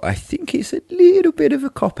it, but I think it's a little bit of a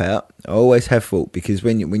cop-out. I always have thought, because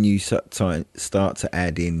when you start to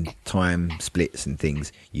add in time splits and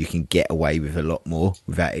things, you can get away with a lot more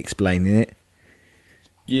without explaining it.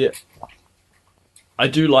 Yeah. I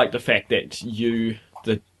do like the fact that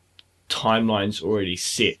the timeline's already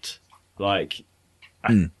set. Like,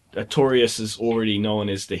 Artorias is already known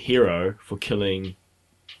as the hero for killing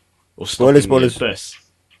or stopping the abyss.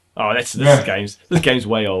 Oh, this game's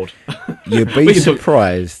way old. You'd be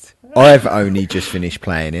surprised. I've only just finished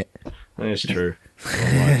playing it. That's true. All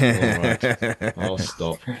right. I'll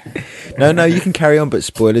stop. No, you can carry on, but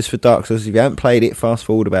spoilers for Dark Souls. If you haven't played it, fast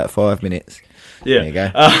forward about 5 minutes. Yeah. There you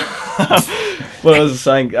go. What I was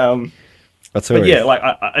saying, but yeah, like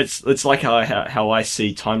it's like how I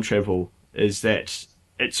see time travel is that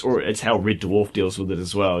it's how Red Dwarf deals with it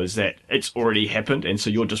as well, is that it's already happened, and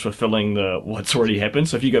so you're just fulfilling what's already happened.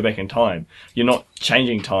 So if you go back in time, you're not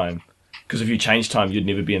changing time, because if you change time, you'd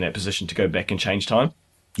never be in that position to go back and change time.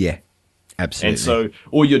 Yeah, absolutely. And so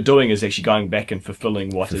all you're doing is actually going back and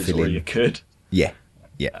fulfilling what has already occurred. Yeah,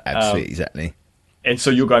 absolutely, exactly. And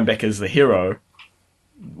so you're going back as the hero.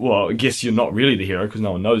 Well, I guess you're not really the hero because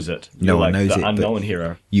no one knows it. No one knows it. The unknown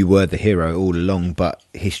hero. You were the hero all along, but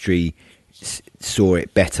history saw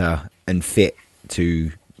it better and fit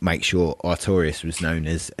to make sure Artorias was known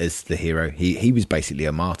as the hero. He was basically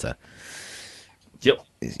a martyr. Yep.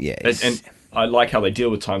 Yeah. And I like how they deal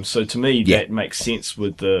with time. So to me, that makes sense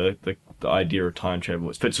with the idea of time travel.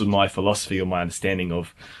 It fits with my philosophy or my understanding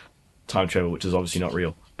of time travel, which is obviously not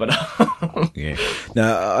real. But yeah,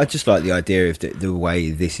 no, I just like the idea of the way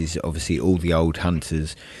this is. Obviously, all the old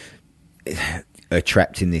hunters are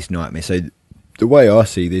trapped in this nightmare. So the way I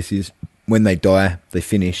see this is, when they die, they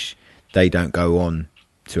finish. They don't go on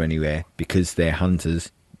to anywhere because they're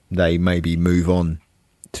hunters. They maybe move on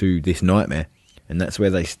to this nightmare, and that's where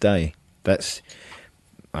they stay. That's,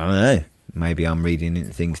 I don't know. Maybe I'm reading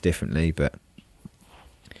into things differently, but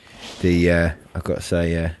I've got to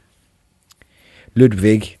say.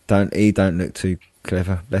 Ludwig don't look too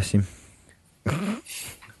clever, bless him.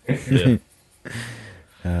 Yeah.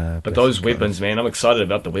 But those weapons, man, I'm excited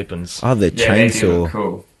about the weapons. Oh, the chainsaw.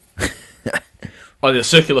 Cool. Oh, the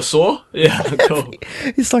circular saw? Yeah, cool.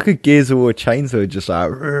 It's like a Gears of War chainsaw, just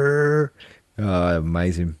like... Oh,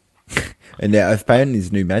 amazing. And apparently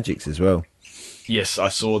there's new magics as well. Yes, I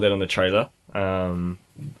saw that on the trailer. I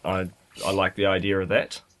like the idea of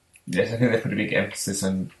that. Yes, I think they put a big emphasis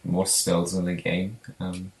on more spells in the game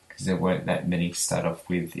because there weren't that many to start off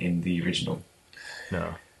with in the original.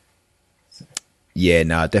 No. Yeah,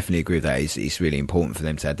 no, I definitely agree with that. It's really important for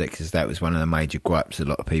them to add that because that was one of the major gripes a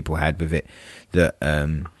lot of people had with it, that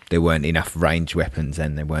there weren't enough ranged weapons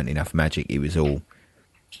and there weren't enough magic. It was all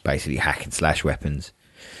basically hack and slash weapons.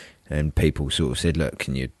 And people sort of said, look,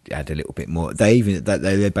 can you add a little bit more? They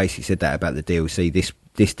basically said that about the DLC. This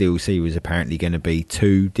DLC was apparently going to be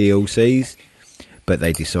 2 DLCs, but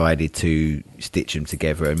they decided to stitch them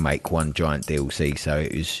together and make one giant DLC. So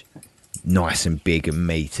it was nice and big and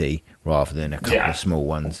meaty rather than a couple of small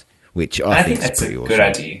ones, which I think is pretty awesome. Good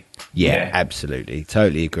idea. Yeah, absolutely.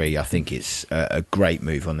 Totally agree. I think it's a great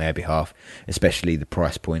move on their behalf, especially the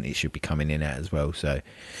price point it should be coming in at as well. So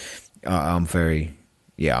I'm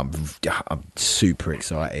super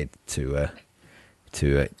excited to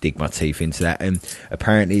dig my teeth into that. And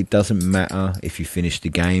apparently it doesn't matter if you finish the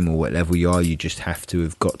game or what level you are, you just have to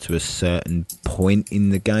have got to a certain point in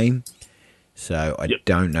the game. So I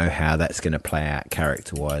don't know how that's going to play out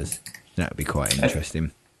character-wise. That would be quite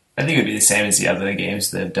interesting. I think it would be the same as the other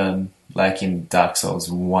games they've done. Like in Dark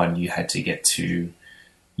Souls 1, you had to get to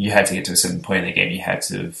a certain point in the game. You had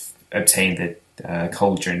to have obtained the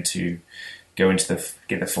cauldron to go into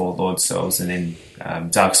get the 4 Lord Souls, and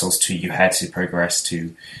in Dark Souls 2, you had to progress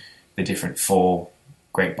to the different 4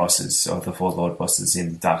 great bosses, or the 4 Lord bosses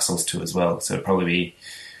in Dark Souls 2 as well. So it'd probably be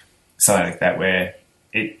something like that, where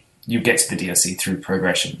you get to the DLC through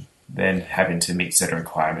progression, then having to meet certain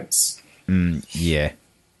requirements. Yeah.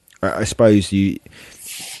 I suppose you,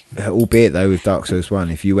 albeit though with Dark Souls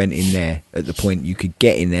 1, if you went in there at the point you could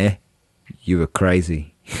get in there, you were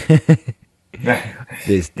crazy.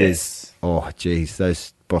 There's oh jeez,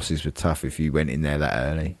 those bosses were tough if you went in there that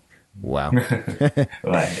early. Wow.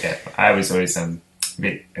 I was always a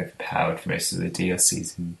bit overpowered for most of the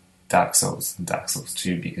DLCs in Dark Souls and Dark Souls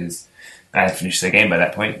 2 because I had finished the game by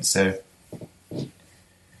that point, so...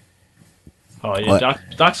 Oh yeah,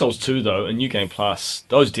 Dark Souls 2 though, and New Game Plus,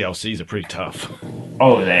 those DLCs are pretty tough.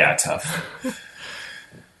 Oh, they are tough.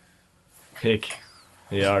 Heck.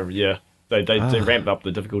 Yeah. They ramped up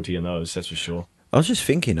the difficulty in those, that's for sure. I was just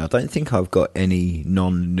thinking, I don't think I've got any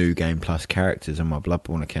non-New Game Plus characters on my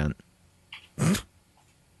Bloodborne account.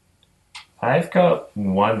 I've got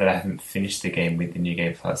one that I haven't finished the game with the New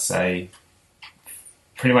Game Plus. I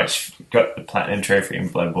pretty much got the Platinum Trophy in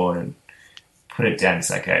Bloodborne and put it down. It's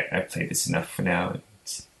like, I've played this enough for now.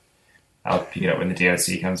 I'll pick it up when the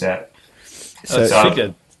DLC comes out.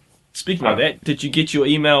 Speaking of that, did you get your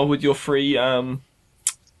email with your free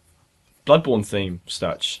Bloodborne theme,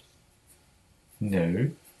 Stutch? No.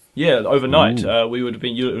 Yeah, overnight. You would have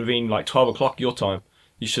been like 12 o'clock your time.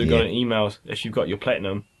 You should have got an email if you've got your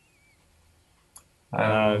platinum.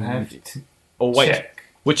 I'll have to check.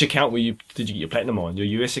 Which account did you get your platinum on? Your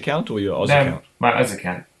US account or your Oz account? My Oz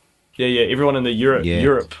account. Yeah. Everyone in the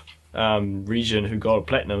Europe region who got a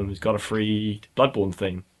platinum has got a free Bloodborne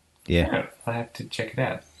theme. Yeah. I'll have to check it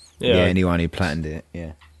out. Yeah, anyone who planned it,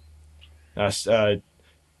 yeah.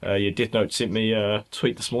 Death Note sent me a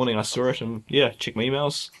tweet this morning. I saw it and checked my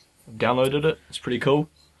emails. Downloaded it. It's pretty cool.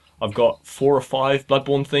 I've got 4 or 5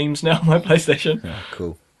 Bloodborne themes now on my PlayStation. Oh,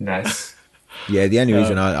 cool. Nice. Yeah, the only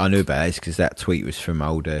reason I knew about it is because that tweet was from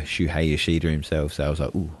older Shuhei Yoshida himself, so I was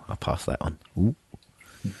like, ooh, I'll pass that on. Ooh.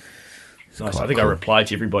 Nice. I think I replied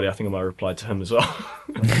to everybody. I think I might have replied to him as well.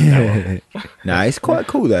 No, it's quite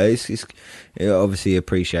cool though. It's obviously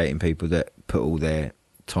appreciating people that put all their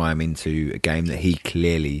time into a game that he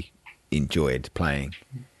clearly enjoyed playing.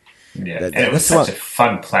 Yeah, and it was such a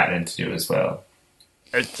fun platinum to do as well.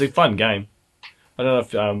 It's a fun game. I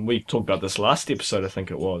don't know if we talked about this last episode, I think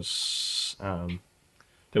it was, that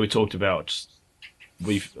we talked about,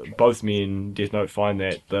 both me and Death Note find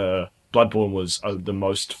that the Bloodborne was the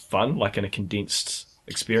most fun, like in a condensed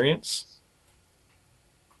experience.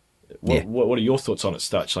 What are your thoughts on it,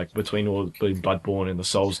 Stutch? Like between Bloodborne and the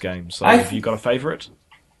Souls games, have you got a favourite?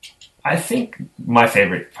 I think my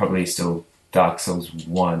favourite probably is still Dark Souls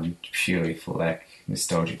 1, purely for like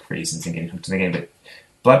nostalgic reasons and getting hooked in the game.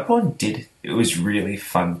 But Bloodborne it was really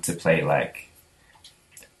fun to play. Like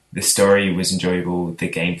the story was enjoyable, the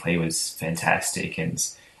gameplay was fantastic, and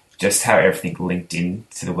just how everything linked in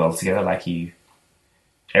to the world together. Like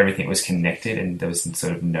everything was connected, and there was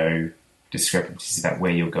sort of no discrepancies about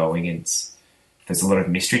where you're going, and there's a lot of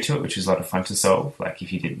mystery to it, which was a lot of fun to solve. Like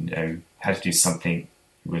if you didn't know how to do something,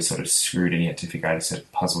 you were sort of screwed and you had to figure out a sort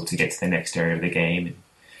of puzzle to get to the next area of the game. And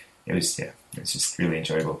it was just really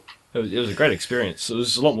enjoyable. It was a great experience. It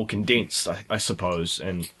was a lot more condensed, I suppose,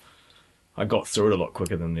 and I got through it a lot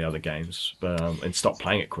quicker than the other games, but and stopped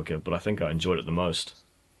playing it quicker. But I think I enjoyed it the most.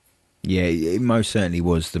 Yeah, it most certainly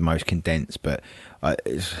was the most condensed, but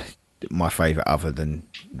my favourite other than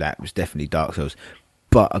that was definitely Dark Souls.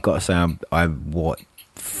 But I got to say, I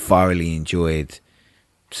thoroughly enjoyed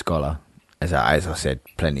Scholar. As I said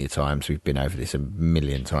plenty of times, we've been over this a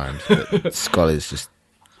million times, but Scholar's just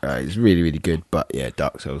it's really, really good. But yeah,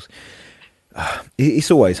 Dark Souls.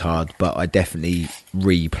 It's always hard, but I definitely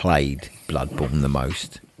replayed Bloodborne the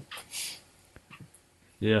most.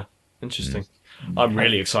 Yeah, interesting. I'm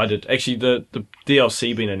really excited. Actually, the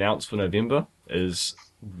DLC being announced for November was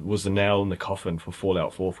the nail in the coffin for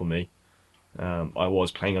Fallout 4 for me. I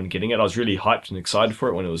was planning on getting it. I was really hyped and excited for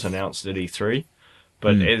it when it was announced at E3.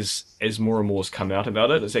 But as more and more has come out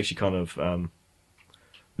about it, it's actually kind of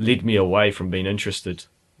led me away from being interested.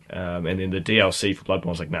 And then the DLC for Bloodborne, I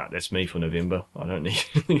was like, nah, that's me for November. I don't need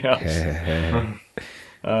anything else.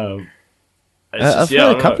 I've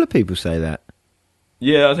heard a couple of people say that.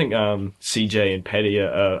 Yeah, I think CJ and Paddy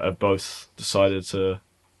are both decided to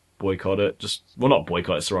boycott it. Not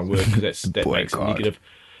boycott, it's the wrong word, because that makes it negative.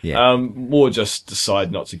 Yeah. More just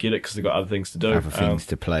decide not to get it because they've got other things to do. Other things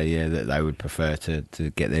to play, yeah, that they would prefer to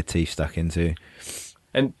get their teeth stuck into.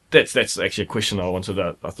 And that's actually a question I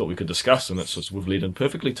thought we could discuss, and we've led in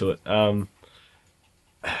perfectly to it.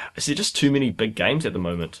 Is there just too many big games at the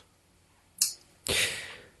moment?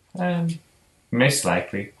 Most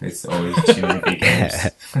likely, there's always too many big games.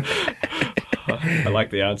 I like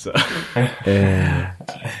the answer.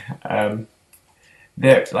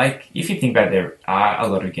 If you think about it, there are a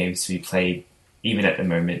lot of games to be played even at the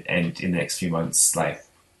moment and in the next few months.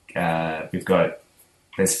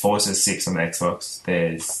 There's Forza 6 on the Xbox.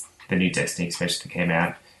 There's the new Destiny expansion that came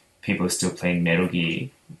out. People are still playing Metal Gear.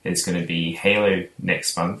 There's going to be Halo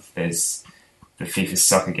next month. There's the FIFA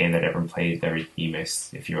soccer game that everyone plays every year,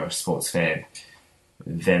 if you're a sports fan.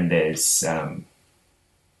 Then there's the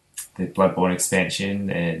Bloodborne expansion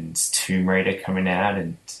and Tomb Raider coming out,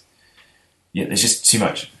 and yeah, there's just too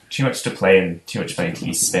much to play and too much money to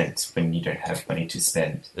be spent when you don't have money to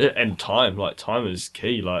spend. Yeah, and time is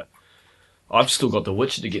key. I've still got The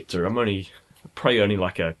Witcher to get through. I'm probably only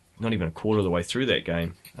not even a quarter of the way through that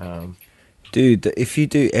game. Dude, if you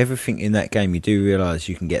do everything in that game, you do realise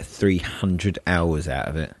you can get 300 hours out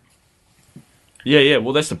of it. Yeah.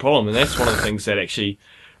 Well, that's the problem, and that's one of the things that actually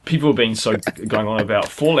people have been going on about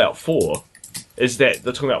Fallout 4 is that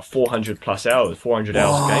they're talking about 400 plus hours, 400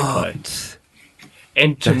 hours of gameplay.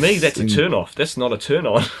 And to me, that's a turn off. That's not a turn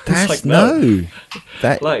on. That's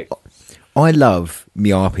I love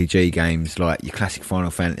me RPG games like your classic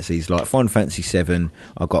Final Fantasies, like Final Fantasy 7.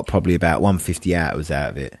 I got probably about 150 hours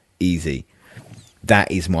out of it, easy. That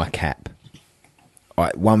is my cap.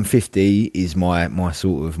 150 is my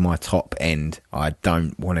sort of my top end. I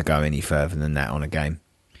don't want to go any further than that on a game.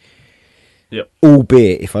 Yep.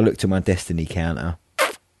 Albeit, if I looked at my Destiny counter,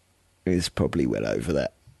 it's probably well over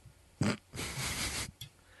that.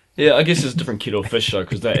 Yeah, I guess it's a different kettle of fish though,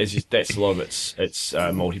 because that's a lot of it's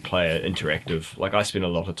multiplayer interactive. Like I spent a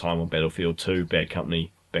lot of time on Battlefield 2, Bad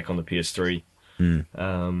Company, back on the PS3.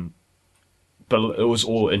 But it was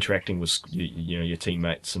all interacting with your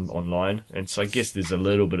teammates and online, and so I guess there's a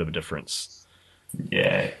little bit of a difference.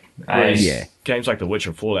 Yeah, games like The Witcher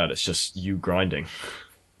and Fallout, it's just you grinding.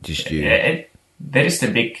 Just you. Yeah, that is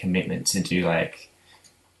the big commitment to do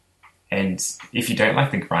and if you don't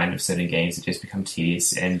like the grind of certain games, it just becomes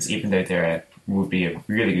tedious. And even though would be a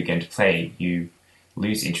really good game to play, you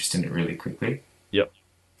lose interest in it really quickly. Yep.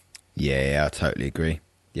 Yeah, I totally agree.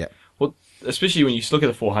 Yep. Well, especially when you look at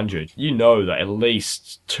the 400, you know that at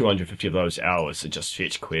least 250 of those hours are just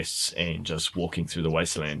fetch quests and just walking through the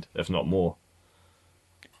wasteland, if not more.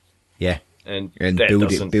 Yeah. And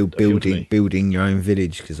building your own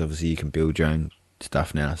village, because obviously you can build your own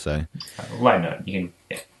stuff now. So why not? You can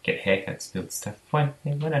get haircuts, build stuff. Why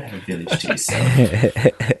not have a village to yourself?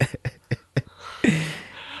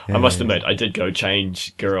 I must admit, I did go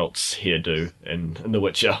change Geralt's hairdo in The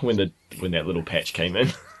Witcher when that little patch came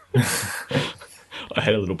in. I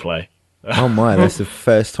had a little play. Oh my, that's the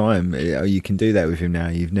first time you can do that with him now.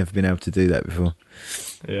 You've never been able to do that before.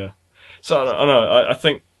 Yeah. So I know. I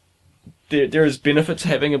think there is benefit to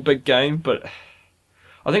having a big game, but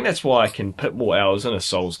I think that's why I can put more hours in a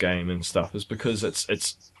Souls game and stuff, is because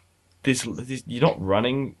there's you're not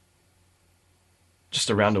running just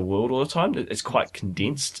around the world all the time. It's quite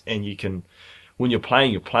condensed, and you can, when you're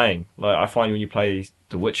playing. Like I find when you play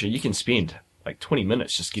The Witcher, you can spend like 20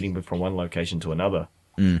 minutes just getting from one location to another.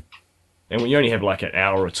 And when you only have like an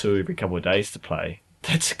hour or two every couple of days to play,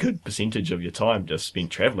 that's a good percentage of your time just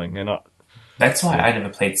spent traveling. And that's why I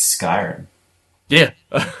never played Skyrim. Yeah.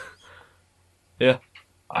 Yeah.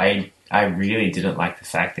 I really didn't like the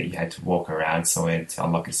fact that you had to walk around somewhere to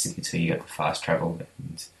unlock a city till you got the fast travel.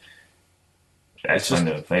 And that's just fun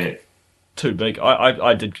to have played it. too big.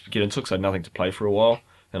 I did get into it because I had nothing to play for a while,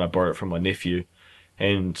 and I borrowed it from my nephew.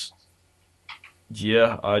 And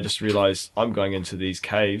yeah, I just realised I'm going into these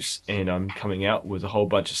caves and I'm coming out with a whole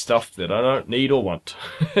bunch of stuff that I don't need or want.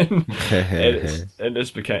 and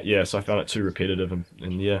it's became, yeah, so I found it too repetitive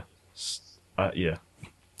and yeah. Yeah.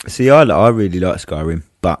 See, I really like Skyrim,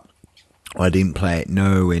 but I didn't play it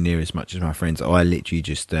nowhere near as much as my friends. I literally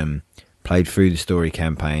just played through the story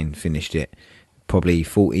campaign, finished it, probably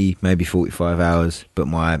 40, maybe 45 hours. But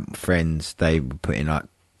my friends, they were putting like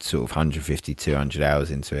sort of 150, 200 hours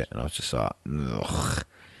into it, and I was just like, ugh.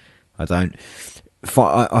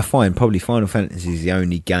 I find probably Final Fantasy is the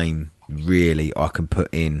only game really I can put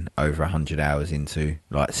in over 100 hours into,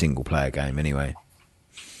 like single player game anyway.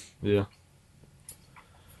 Yeah.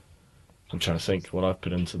 I'm trying to think what I've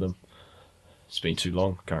put into them. It's been too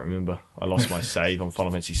long. Can't remember. I lost my save on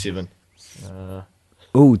Final Fantasy 7.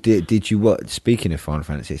 Oh, did you what? Speaking of Final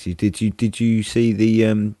Fantasy, did you see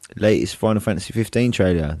the latest Final Fantasy 15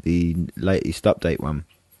 trailer? The latest update one.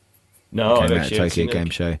 No, I've came out actually at haven't Tokyo seen Game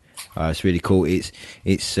it. Show. It's really cool.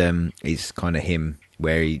 It's kind of him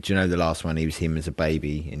where do you know the last one? He was him as a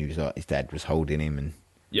baby, and he was like his dad was holding him, and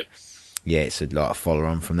Yep. yeah, it's a follow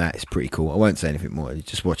on from that. It's pretty cool. I won't say anything more.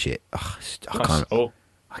 Just watch it. Nice. Oh,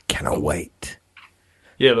 I cannot wait.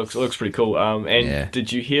 yeah, it looks pretty cool. And Yeah.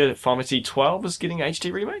 did you hear that Final Fantasy 12 is getting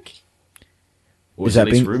HD remake? Or Is was it that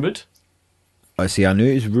at least been- rumoured? I see. I knew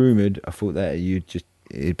it was rumored. I thought that it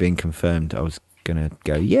had been confirmed. I was gonna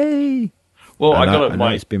go yay. Well, I know, got I it. know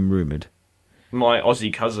it's been rumored. My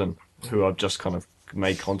Aussie cousin, who I've just kind of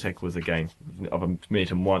made contact with again. I've met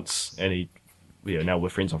him once, and now we're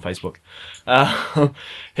friends on Facebook.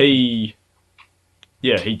 He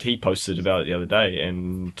posted about it the other day,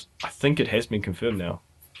 and I think it has been confirmed now.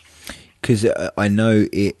 Because I know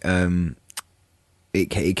it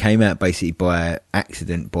came out basically by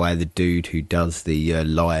accident by the dude who does the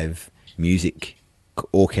live music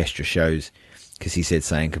orchestra shows. Because he said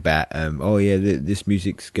something about, this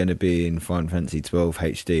music's going to be in Final Fantasy 12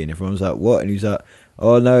 HD. And everyone was like, what? And he was like,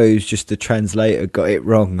 oh no, it was just the translator got it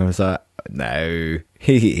wrong. I was like, no,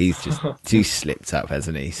 he slipped up,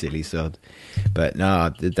 hasn't he, silly sod. But no,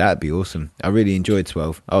 that'd be awesome. I really enjoyed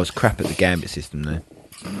 12. I was crap at the gambit system though.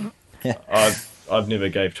 I've never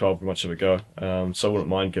gave 12 much of a go, so I wouldn't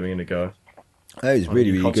mind giving it a go. It was really,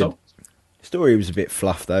 really console? good. Story was a bit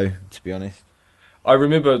fluff though, to be honest. I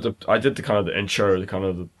remember I did the kind of the intro,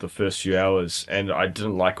 the first few hours, and I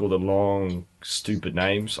didn't like all the long, stupid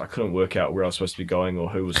names. I couldn't work out where I was supposed to be going or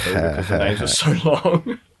who was who because the names were so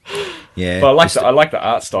long. Yeah, but I like the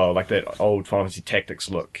art style, like that old Final Fantasy Tactics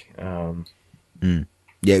look.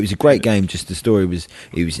 Yeah, it was a great game. Just the story was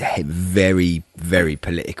very, very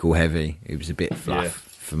political heavy. It was a bit fluff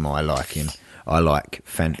for my liking. I like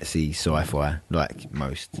fantasy sci-fi, like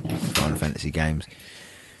most Final Fantasy games.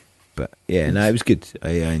 But yeah, no, it was good. I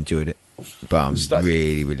enjoyed it. But I'm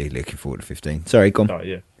really, really looking forward to 15. Sorry, go on. Oh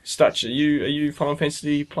yeah, Stutch, are you Final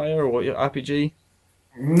Fantasy player or RPG?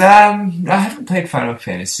 I haven't played Final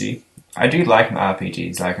Fantasy. I do like my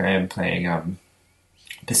RPGs. Like I am playing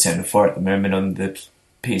Persona 4 at the moment on the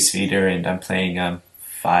PS Vita, and I'm playing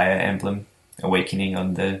Fire Emblem Awakening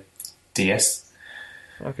on the DS.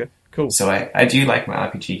 Okay, cool. So I do like my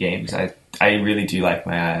RPG games. I really do like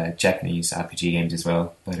my Japanese RPG games as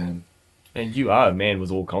well. But And you are a man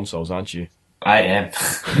with all consoles, aren't you? I am.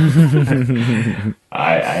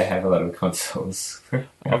 I have a lot of consoles.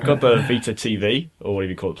 I've got the Vita TV, or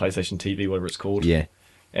whatever you call it, PlayStation TV, whatever it's called. Yeah.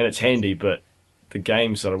 And it's handy, but the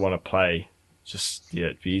games that I want to play,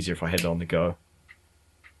 it'd be easier if I had it on the go.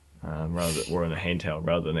 Or in a handheld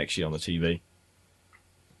rather than actually on the TV.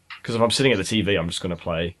 Because if I'm sitting at the TV, I'm just going to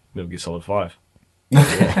play Metal Gear Solid 5.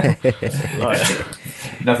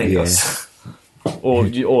 Nothing else. Or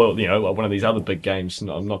one of these other big games.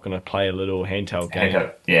 I'm not going to play a little handheld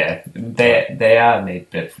game. Yeah, they are made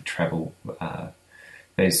better for travel.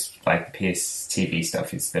 Those like the PS TV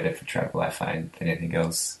stuff is better for travel, I find, than anything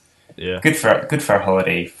else. Yeah, good for a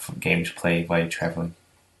holiday game to play while you're traveling.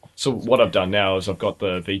 So what I've done now is I've got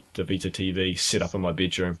the Vita TV set up in my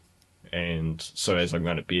bedroom, and so as I'm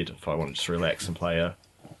going to bed, if I want to just relax and play I've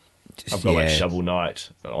got like Shovel Knight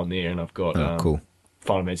on there, and I've got cool.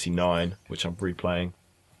 Final Fantasy 9, which I'm replaying.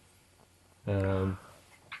 I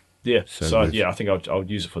think I'll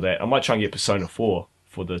use it for that. I might try and get Persona 4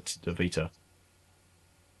 for the Vita,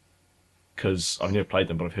 because I've never played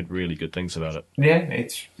them, but I've heard really good things about it. Yeah,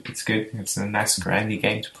 it's good. It's a nice grindy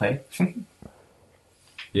game to play.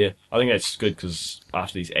 Yeah, I think that's good because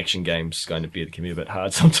after these action games, going to bed can be a bit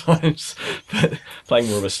hard sometimes. But playing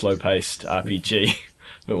more of a slow-paced RPG,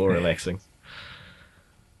 a bit more relaxing.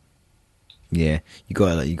 Yeah, you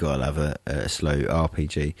gotta have a slow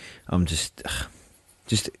RPG. I'm just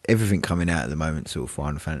everything coming out at the moment. Sort of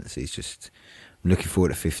Final Fantasy is just. I'm looking forward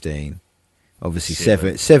to 15. Obviously,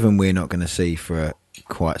 seven we're not going to see for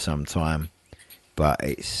quite some time, but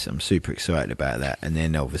I'm super excited about that. And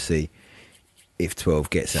then obviously, if 12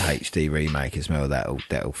 gets a HD remake as well,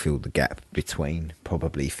 that'll fill the gap between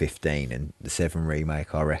probably 15 and the 7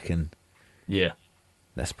 remake. I reckon. Yeah,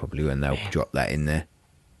 that's probably when they'll drop that in there.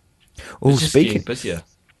 Oh, speaking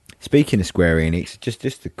of Square Enix,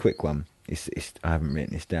 just a quick one. I haven't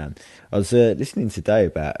written this down. I was listening today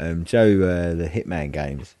about Joe, the Hitman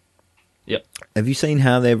games. Yep. Have you seen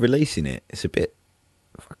how they're releasing it? It's a bit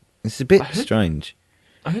strange.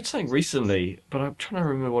 I heard something recently, but I'm trying to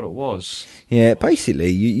remember what it was. Yeah,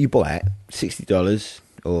 basically, you buy it, $60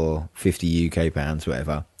 or 50 UK pounds,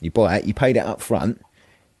 whatever. You buy it, you paid it up front,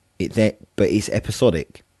 but it's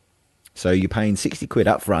episodic. So you're paying 60 quid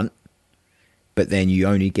up front, but then you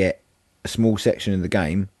only get a small section of the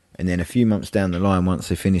game, and then a few months down the line, once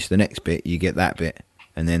they finish the next bit, you get that bit,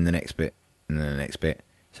 and then the next bit, and then the next bit.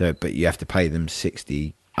 So, but you have to pay them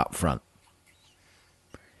 60 up front.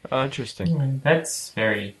 Oh, interesting. That's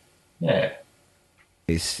very, yeah.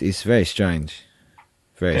 It's very strange.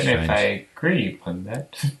 Very strange. I don't know if I agree on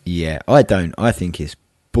that. Yeah, I don't. I think it's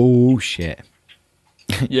bullshit.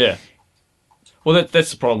 Yeah. Well,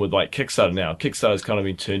 that's the problem with like Kickstarter now. Kickstarter's kind of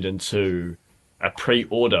been turned into a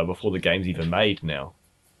pre-order before the game's even made now.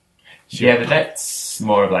 Sure. Yeah, but that's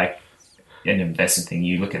more of like an investment thing.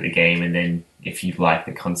 You look at the game, and then if you like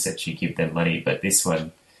the concept, you give them money. But this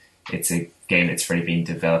one, it's a game that's already been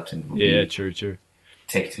developed and true.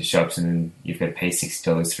 Take it to shops, and then you've got to pay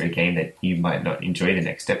 $60 for a game that you might not enjoy the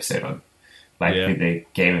next episode on. Like with the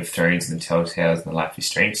Game of Thrones and the Telltales and the Life is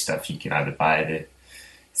Strange stuff, you can either buy the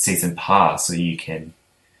season pass or you can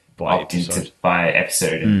opt in to buy an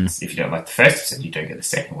episode. And if you don't like the first episode, you don't get the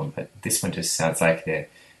second one. But this one just sounds like they're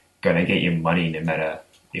going to get your money no matter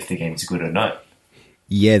if the game's good or not.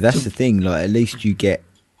 Yeah, that's the thing. Like, at least you get,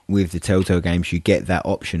 with the Telltale games, you get that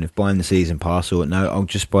option of buying the season pass, or no, I'll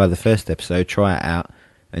just buy the first episode, try it out,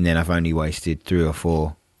 and then I've only wasted 3 or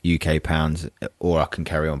 4 UK pounds, or I can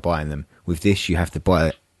carry on buying them. With this, you have to buy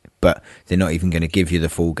it, but they're not even going to give you the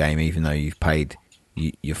full game, even though you've paid.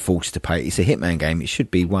 You're forced to pay. It's a Hitman game. It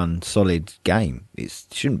should be one solid game. It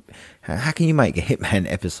shouldn't. How can you make a Hitman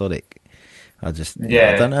episodic? I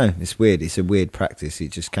don't know. It's weird. It's a weird practice.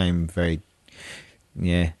 It just came very.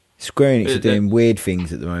 Yeah, Square Enix are doing weird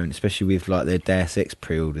things at the moment, especially with like their Deus Ex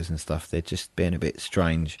pre-orders and stuff. They're just being a bit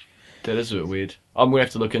strange. That is a bit weird. I'm gonna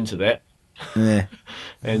have to look into that. Yeah,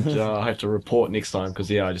 and I have to report next time because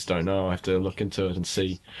I just don't know. I have to look into it and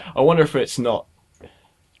see. I wonder if it's not.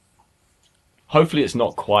 Hopefully, it's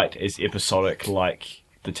not quite as episodic like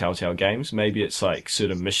the Telltale games. Maybe it's like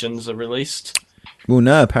certain missions are released. Well,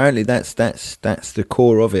 no. Apparently, that's the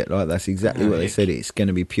core of it. Like that's exactly what they said. It's going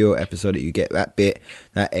to be pure episodic. You get that bit,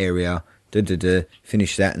 that area,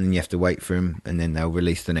 finish that, and then you have to wait for them, and then they'll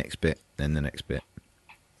release the next bit, then the next bit.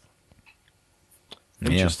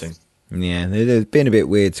 Interesting. Yeah, they're being a bit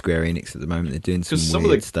weird, Square Enix, at the moment. They're doing some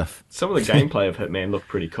weird stuff. Some of the gameplay of Hitman looked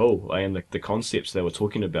pretty cool, and the concepts they were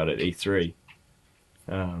talking about at E3.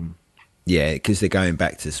 Yeah, because they're going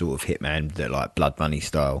back to sort of Hitman, that like Blood Money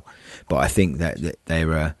style. But I think that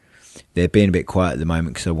they're being a bit quiet at the moment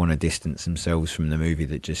because they want to distance themselves from the movie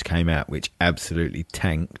that just came out, which absolutely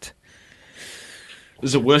tanked.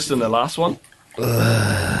 Is it worse than the last one?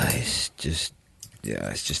 It's just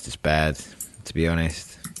as bad, to be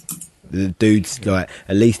honest. The dude's like,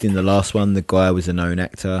 at least in the last one, the guy was a known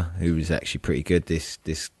actor who was actually pretty good. This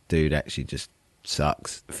dude actually just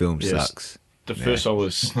sucks. The film sucks. The first one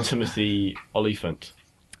was Timothy Olyphant.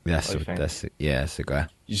 That's the guy.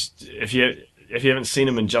 If you haven't seen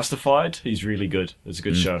him in Justified, he's really good. It's a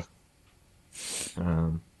good show.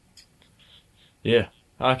 Yeah.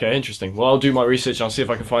 Okay, interesting. Well, I'll do my research and I'll see if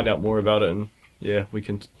I can find out more about it, and we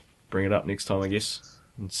can bring it up next time, I guess,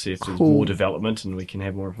 and see if there's more development and we can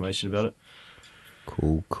have more information about it.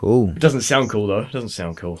 Cool. It doesn't sound cool, though. It doesn't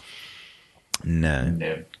sound cool.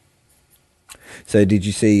 No. So did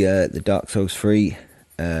you see the Dark Souls 3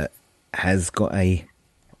 has got a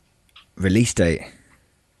release date?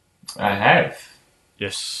 I have.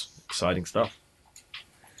 Yes, exciting stuff.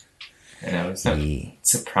 And I was not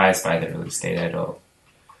surprised by the release date at all.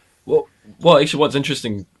 Well, actually, what's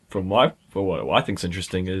interesting for what I think's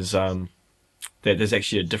interesting is that there's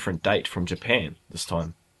actually a different date from Japan this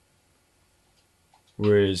time.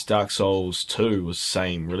 Whereas Dark Souls 2 was the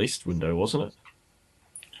same release window, wasn't it?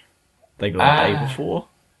 They got a day before.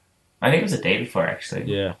 I think it was a day before,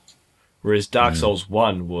 actually. Yeah. Whereas Dark Souls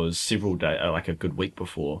 1 was several days, like a good week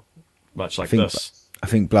before. Much like this. I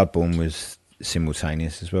think Bloodborne was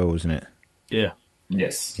simultaneous as well, wasn't it? Yeah.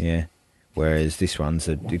 Yes. Yeah. Whereas this one's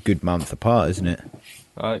a good month apart, isn't it?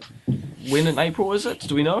 When in April is it?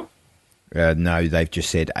 Do we know? No, they've just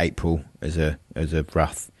said April as a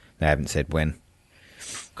rough. They haven't said when.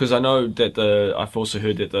 Because I know that I've also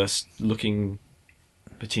heard that they're looking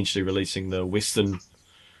potentially releasing the Western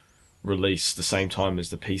release the same time as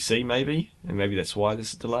the PC, maybe, and maybe that's why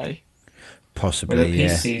there's a delay. Possibly, well, the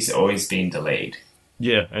PC's always been delayed.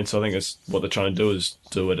 Yeah, and so I think it's what they're trying to do is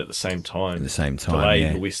do it at the same time. At the same time, delay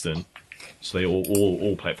yeah. the Western, so they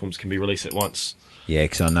all platforms can be released at once. Yeah,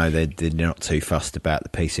 because I know they're not too fussed about the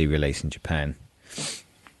PC release in Japan.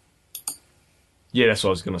 Yeah, that's what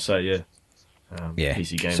I was going to say. Yeah, yeah.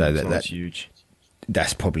 PC gaming so is that's huge.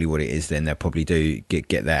 That's probably what it is. Then they'll probably get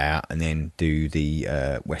that out and then do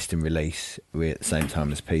the Western release at the same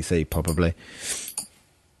time as PC, probably.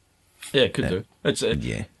 Yeah, could do. It's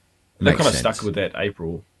yeah. They're kind of stuck with that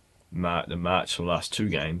April, March for the last two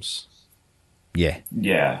games. Yeah.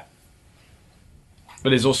 Yeah.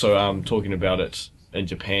 But there's also talking about it in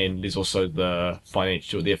Japan. There's also their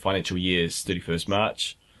financial year's 31st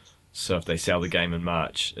March. So if they sell the game in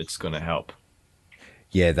March, it's going to help.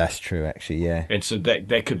 Yeah, that's true. Actually, yeah. And so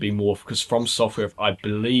that could be more because From Software, I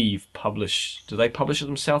believe, do they publish it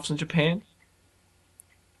themselves in Japan?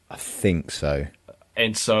 I think so.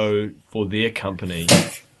 And so for their company,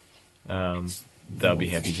 they'll be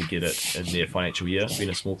happy to get it in their financial year, being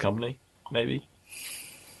a small company, maybe.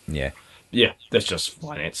 Yeah. Yeah, that's just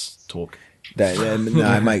finance talk. No,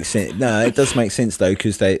 it makes sense. No, it does make sense though,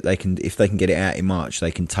 because they can, if they can get it out in March,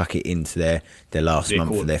 they can tuck it into their last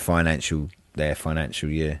month of their financial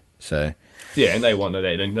year. So yeah, and they want that.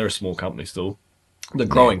 And they're a small company still. They're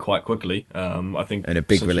growing quite quickly. I think, and a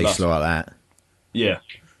big release like that. Yeah,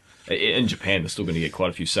 in Japan, they're still going to get quite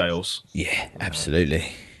a few sales. Yeah,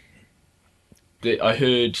 absolutely. I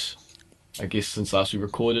heard, I guess since last we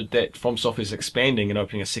recorded, that From Software is expanding and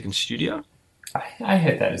opening a second studio. I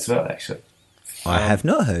heard that as well, actually. I have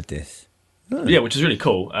not heard this. Oh. Yeah, which is really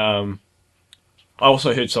cool. I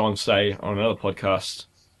also heard someone say on another podcast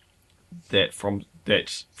that From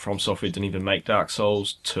Software didn't even make Dark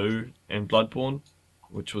Souls 2 and Bloodborne,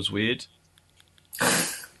 which was weird.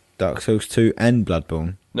 Dark Souls 2 and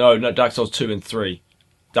Bloodborne? No, Dark Souls 2 and 3.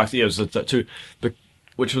 It was 2,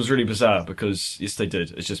 which was really bizarre because, yes, they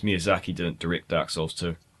did. It's just Miyazaki didn't direct Dark Souls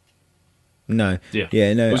 2. No.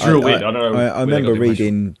 Yeah. No. It was real weird. I don't know. I remember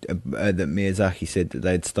reading that Miyazaki said that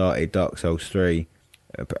they'd started Dark Souls 3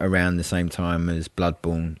 around the same time as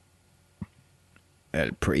Bloodborne,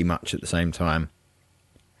 pretty much at the same time.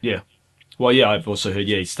 Yeah. Well, yeah, I've also heard,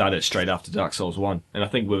 he started straight after Dark Souls 1. And I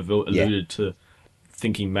think we've alluded to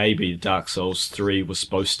thinking maybe Dark Souls 3 was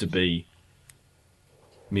supposed to be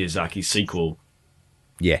Miyazaki's sequel.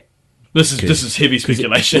 Yeah. This is heavy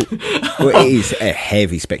speculation. Well, it is a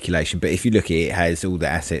heavy speculation, but if you look at it, it has all the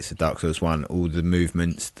assets of Dark Souls 1, all the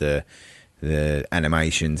movements, the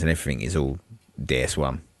animations and everything is all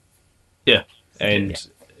DS1. Yeah.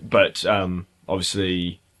 But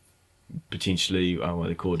obviously, potentially, what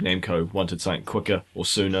they called Namco wanted something quicker or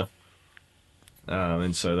sooner.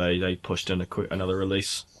 And so they pushed in another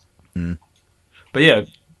release. Mm. But yeah,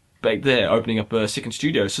 back there, opening up a second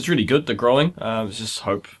studio. So it's really good. They're growing. Just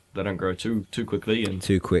hope they don't grow too quickly and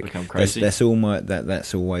become crazy. That's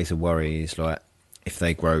always a worry, is like if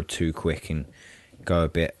they grow too quick and go a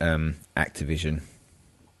bit Activision.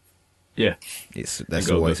 Yeah, that's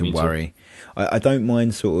always a worry. I don't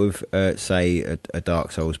mind sort of say a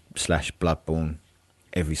Dark Souls / Bloodborne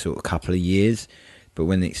every sort of couple of years, but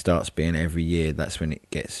when it starts being every year, that's when it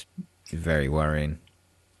gets very worrying.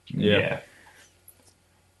 Yeah.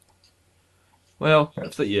 Well,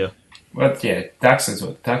 that's the year. Well, yeah, Dark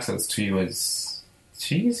Souls 2 was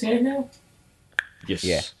 2 years ago now? Yes.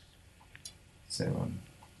 Yeah. So,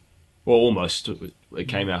 well, almost. It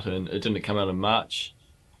came out it didn't come out in March.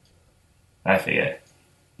 I forget.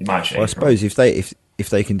 March, well, I suppose if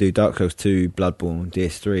they can do Dark Souls 2, Bloodborne,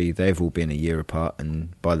 DS3, they've all been a year apart,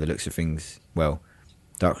 and by the looks of things, well,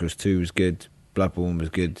 Dark Souls 2 was good, Bloodborne was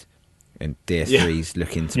good, and DS3 is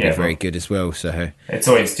looking to be very good as well. So it's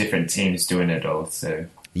always different teams doing it all. So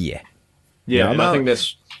yeah, and I think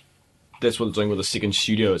that's what they're doing with the second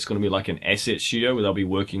studio. It's going to be like an asset studio where they'll be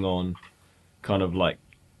working on kind of like,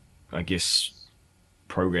 I guess,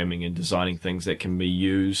 programming and designing things that can be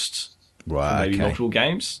used for maybe multiple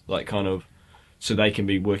games, like kind of so they can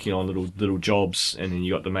be working on little jobs, and then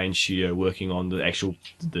you got the main studio working on the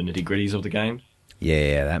nitty gritties of the game.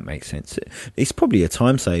 Yeah, that makes sense. It's probably a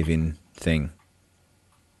time saving thing.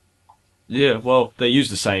 Yeah, well, they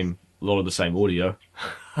use a lot of the same audio.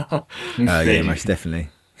 Yeah, most definitely.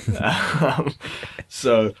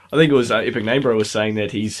 So I think it was Epic Namebro was saying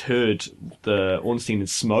that he's heard the Ornstein and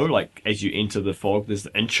Smo, like as you enter the fog, there's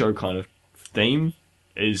the intro kind of theme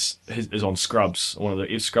is on Scrubs, one of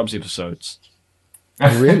the Scrubs episodes.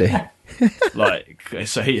 Oh, really? Like,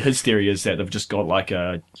 so his theory is that they've just got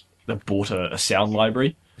they've bought a sound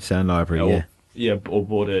library. Sound library, yeah. Yeah, or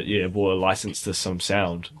bought a license to some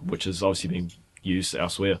sound, which is obviously being used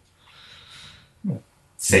elsewhere.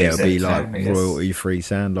 It'll be like royalty-free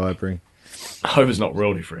sound library. I hope it's not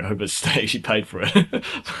royalty free. I hope it's they actually paid for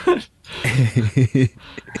it.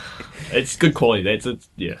 It's good quality. It's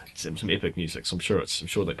some epic music. So I'm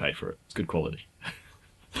sure they paid for it. It's good quality.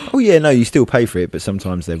 Oh yeah, no, you still pay for it, but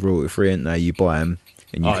sometimes they're royalty-free, aren't they? You buy them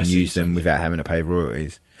and you can use them without having to pay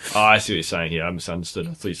royalties. Oh, I see what you're saying here. I misunderstood.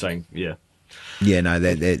 I thought you were saying, yeah. Yeah, no,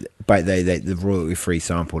 the royalty-free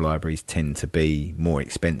sample libraries tend to be more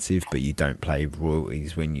expensive, but you don't pay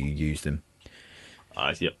royalties when you use them.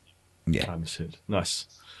 Yep. Yeah. I understood. Nice.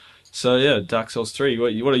 So yeah, Dark Souls 3.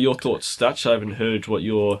 What are your thoughts, Stutch? I haven't heard what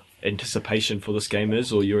your anticipation for this game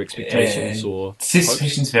is, or your expectations, or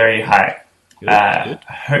anticipation's very high. Good.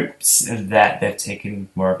 Hopes that they've taken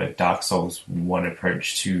more of a Dark Souls 1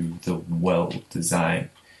 approach to the world design.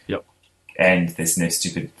 Yep. And there's no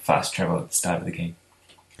stupid fast travel at the start of the game.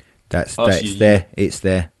 That's there. It's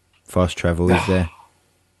there. Fast travel is there.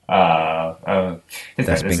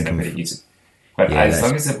 That's been confused. But yeah, as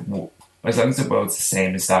long as the world's the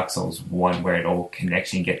same as Dark Souls 1, where it all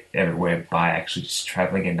connects, you can get everywhere by actually just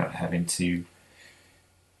traveling and not having to,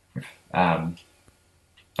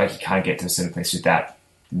 like you can't get to a certain place without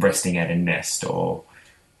resting at a nest or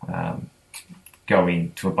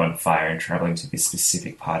going to a bonfire and traveling to this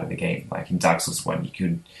specific part of the game. Like in Dark Souls 1, you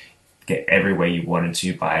could get everywhere you wanted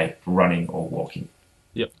to by running or walking.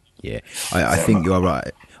 Yep. Yeah, I think you're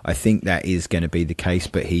right. I think that is going to be the case,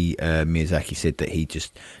 but Miyazaki said that he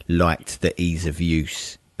just liked the ease of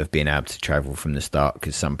use of being able to travel from the start,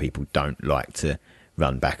 because some people don't like to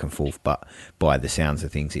run back and forth, but by the sounds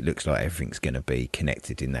of things, it looks like everything's going to be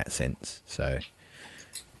connected in that sense. So,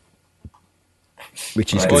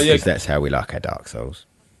 which is good, because that's how we like our Dark Souls.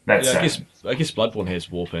 I guess Bloodborne has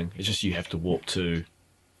warping. It's just you have to warp to.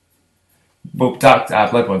 Well,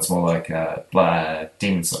 Bloodborne's more like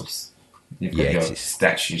Demon Souls. You've got your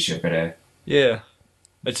statues, you've got to... Yeah.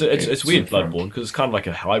 It's weird, Bloodborne, because it's kind of like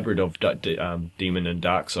a hybrid of Demon and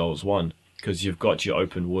Dark Souls 1, because you've got your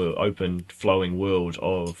open flowing world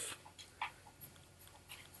of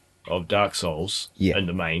Dark Souls in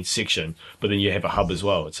the main section, but then you have a hub as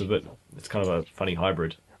well. It's kind of a funny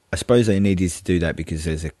hybrid. I suppose they needed to do that because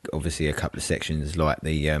there's obviously a couple of sections like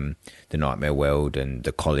the Nightmare World and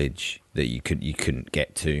the college that you couldn't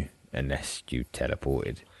get to unless you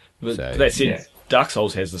teleported. But that's it. Dark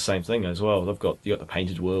Souls has the same thing as well. You got the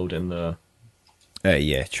painted world and the.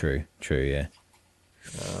 Yeah, true, yeah.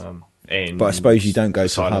 But I suppose you don't go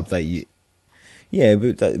to the hub that you. Yeah,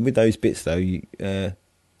 with those bits though, well,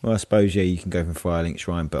 I suppose you can go from Firelink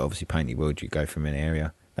Shrine, but obviously painted world you go from an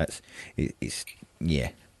area. It's yeah.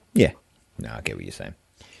 No, I get what you're saying.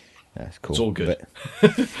 That's cool. It's all good.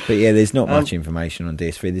 But yeah, there's not much information on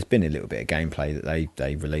DS3. There's been a little bit of gameplay that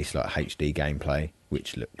they released, like HD gameplay,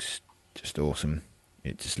 which looks just awesome.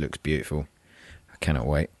 It just looks beautiful. I cannot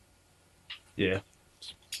wait. Yeah,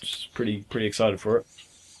 just pretty excited for it.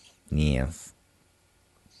 Yeah.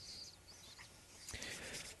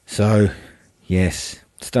 So, yes,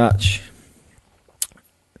 Stutch,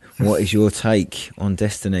 what is your take on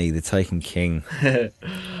Destiny, the Taken King? We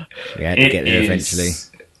had to get there eventually.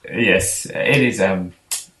 Yes, it is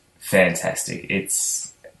fantastic.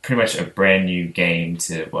 It's pretty much a brand new game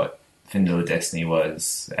to what vanilla Destiny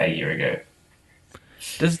was a year ago.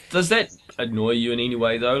 Does that annoy you in any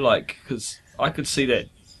way though? Like, because I could see that.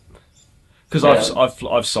 Because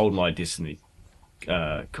I've sold my Destiny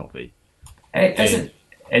copy. It doesn't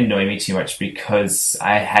annoy me too much because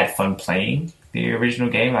I had fun playing the original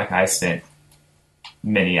game. Like I spent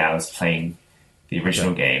many hours playing the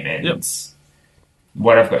original game, and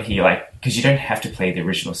what I've got here, like, because you don't have to play the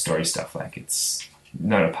original story stuff. Like, it's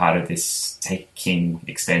not a part of this Take King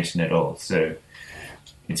expansion at all. So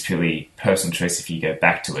it's purely personal choice if you go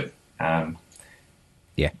back to it.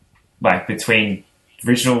 Like between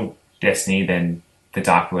original Destiny, then the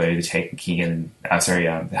Dark Lord, the Taken King, and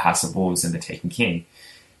the House of Wolves and the Taken King,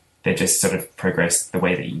 they just sort of progressed the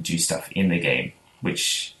way that you do stuff in the game,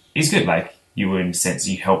 which is good. Like, you in a sense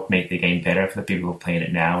you help make the game better for the people who are playing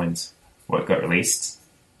it now and what got released.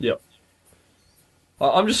 Yep.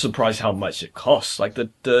 I'm just surprised how much it costs. Like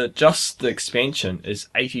just the expansion is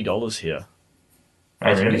 $80 here.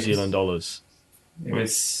 Oh, really? New Zealand dollars. It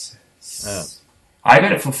was. I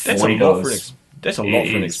got it for $40. That's a lot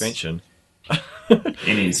for an expansion. It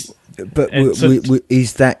is. But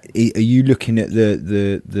is that? Are you looking at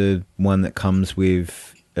the one that comes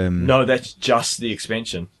with? No, that's just the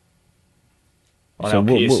expansion on So our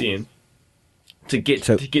what- PSN. To get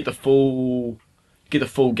the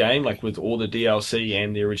full game, like with all the DLC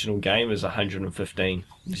and the original game, is 115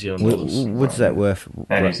 New Zealand dollars. What's that worth?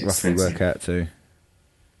 That is Roughly expensive. work out to?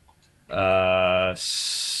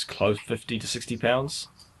 Close £50 to £60.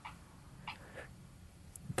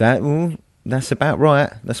 That's about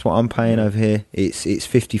right. That's what I'm paying over here. It's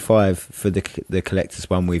 55 for the collector's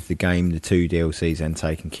one with the game, the 2 DLCs, and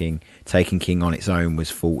Taken King. Taken King on its own was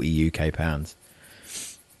 40 UK pounds.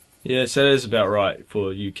 Yeah, so that is about right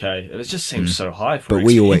for UK. It just seems so high for But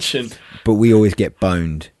we expansion. always get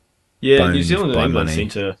boned. Yeah, New boned Zealand and by England money. seem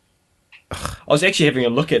to. I was actually having a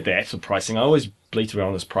look at the actual pricing. I always bleat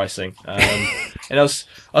around this pricing, and I was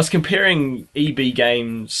comparing EB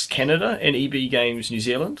Games Canada and EB Games New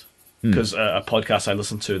Zealand because a podcast I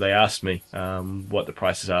listened to, they asked me what the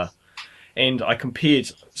prices are, and I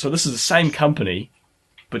compared. So this is the same company,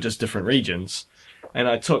 but just different regions. And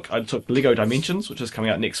I took Lego Dimensions, which is coming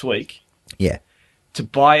out next week. Yeah. To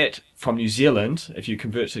buy it from New Zealand, if you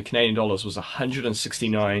convert to Canadian dollars, was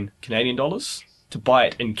 169 Canadian dollars. To buy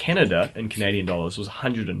it in Canada in Canadian dollars was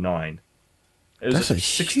 109. It was That's a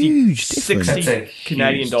huge difference. 60 That's a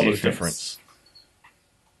Canadian huge dollars difference.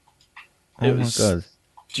 difference. Oh my god.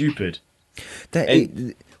 Stupid.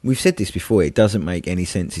 We've said this before. It doesn't make any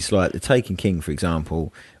sense. It's like the Taken King, for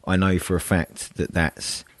example. I know for a fact that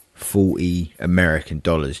that's 40 American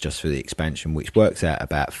dollars just for the expansion, which works out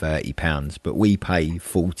about £30, but we pay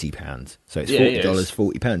 £40, so it's $40,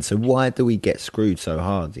 £40. So why do we get screwed so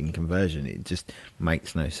hard in conversion? It just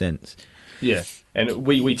makes no sense. Yeah, and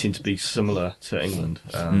we tend to be similar to England,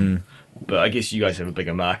 but I guess you guys have a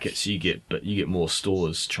bigger market, so you get more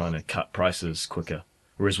stores trying to cut prices quicker.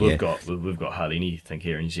 Whereas we've got hardly anything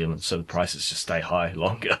here in New Zealand, so the prices just stay high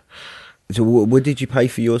longer. So what did you pay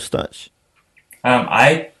for your Stutch?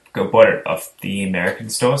 I bought it off the American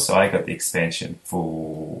store, so I got the expansion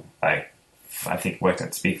for I think it worked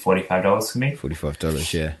out to be $45 for me.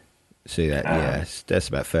 $45, yeah. See that? That's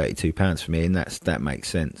about £32 for me, and that makes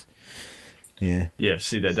sense. Yeah. Yeah,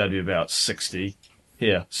 see that'd be about 60.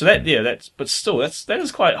 Yeah, so that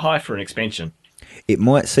is quite high for an expansion. It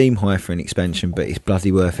might seem high for an expansion, but it's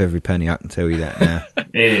bloody worth every penny. I can tell you that now.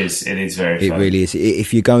 It is very It fun. really is.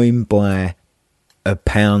 If you're going by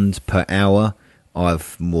 £1 per hour,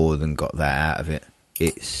 I've more than got that out of it.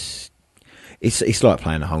 It's like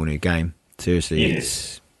playing a whole new game. Seriously, It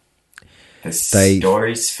is. The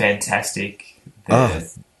story's fantastic. The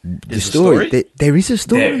story. There is a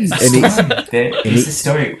story, There is a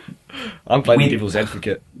story I'm playing devil's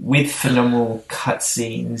advocate. with phenomenal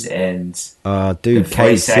cutscenes and dude, the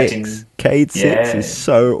voice acting. Cade 6 Yeah. is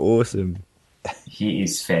so awesome. He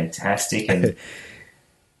is fantastic, and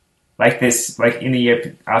like in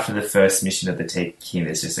the after the first mission of the Taken King,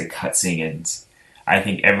 there's just a cutscene, and I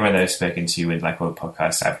think everyone that I've spoken to and like all the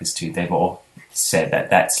podcasts I've listened to, they've all said that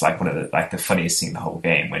that's like one of the funniest thing in the whole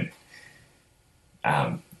game when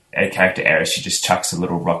a character error, she just chucks a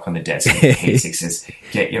little rock on the desk and K6 says,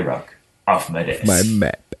 "Get your rock off my desk." My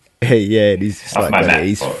map. Yeah, and he's just Off like my map.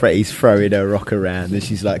 he's throwing a rock around, and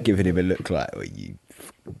she's like giving him a look like, "Oh, you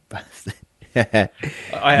bastard."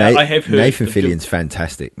 I have heard Nathan Fillion's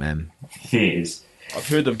fantastic, man. He is. I've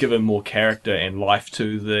heard they've given more character and life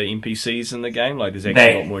to the NPCs in the game. Like there's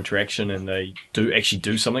actually a lot more interaction, and they do actually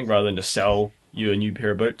do something rather than just sell you a new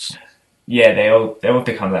pair of boots. Yeah, they all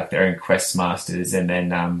become like their own quest masters, and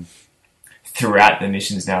then throughout the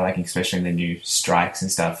missions now, like especially in the new strikes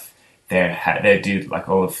and stuff, they do like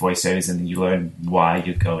all the voiceovers, and you learn why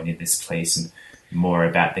you're going in this place and more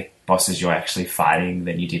about the bosses you're actually fighting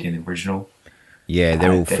than you did in the original. Yeah,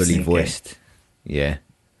 they're all Destiny fully game. voiced. Yeah.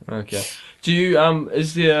 Okay. Do you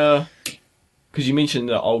is there? Because you mentioned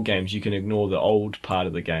the old games, you can ignore the old part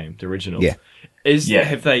of the game, the original. Yeah.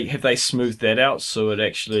 Have they smoothed that out so it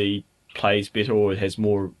actually plays better, or it has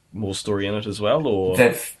more story in it as well? Or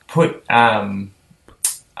They've put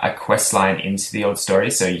a quest line into the old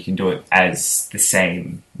story, so you can do it as the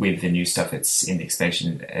same with the new stuff that's in the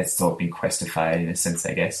expansion. It's all been questified in a sense,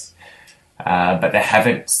 I guess. But they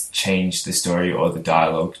haven't changed the story or the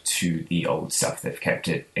dialogue to the old stuff. They've kept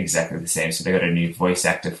it exactly the same. So they got a new voice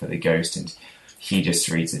actor for the ghost, and he just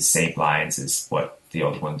reads the same lines as what the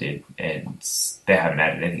old one did, and they haven't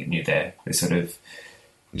added anything new there. They're sort of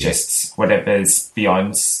just whatever's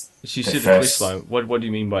beyond. You said the quest line. What do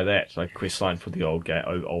you mean by that? Like quest line for the old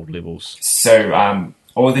levels? So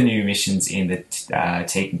all the new missions in the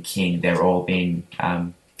Taken King, they're all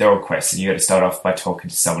quests, and you got to start off by talking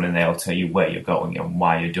to someone, and they'll tell you where you're going and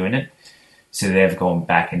why you're doing it. So they've gone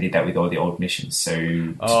back and did that with all the old missions. So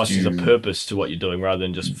there's a purpose to what you're doing rather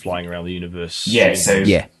than just flying around the universe. Yeah. So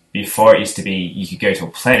before it used to be you could go to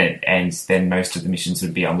a planet, and then most of the missions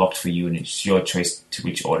would be unlocked for you, and it's your choice to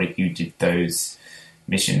which order you did those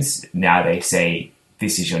missions. Now they say,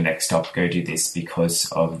 this is your next stop, go do this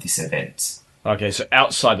because of this event. Okay, so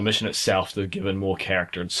outside the mission itself, they've given more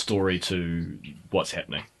character and story to what's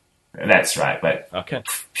happening. That's right, but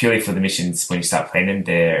purely for the missions, when you start playing them,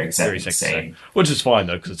 they're exactly the same. Which is fine,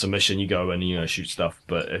 though, because it's a mission, you go and shoot stuff,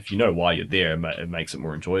 but if you know why you're there, it makes it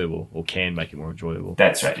more enjoyable, or can make it more enjoyable.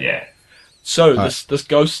 That's right, yeah. So, this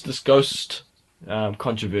ghost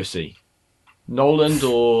controversy. Noland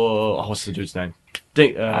or... what's the dude's name?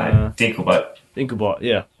 Dinklebot. Dinklebot,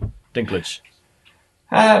 yeah. Dinklage.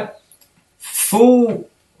 I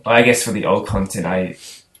guess for the old content,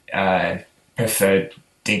 I preferred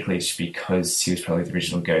Dinklage because he was probably the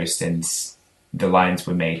original Ghost, and the lines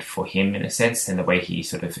were made for him in a sense, and the way he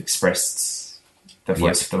sort of expressed the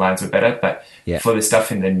voice of the lines were better. But for the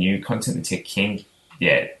stuff in the new content, the Tick King,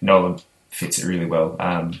 Nolan fits it really well.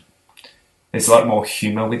 There's a lot more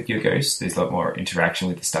humour with your Ghost. There's a lot more interaction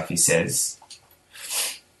with the stuff he says.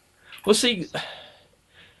 Well, see,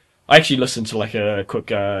 I actually listened to like a quick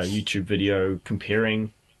YouTube video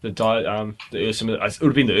comparing it would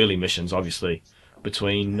have been the early missions, obviously,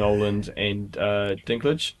 between Noland and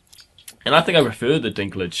Dinklage, and I think I prefer the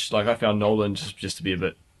Dinklage. Like I found Noland just to be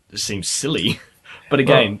it seems silly, but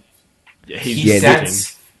again, he's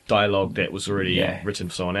using dialogue that was already written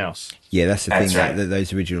for someone else. Yeah, that's the thing. Right. That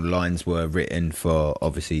those original lines were written for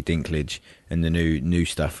obviously Dinklage, and the new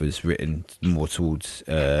stuff was written more towards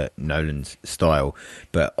Nolan's style.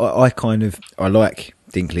 But I like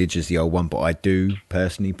Dinklage as the old one, but I do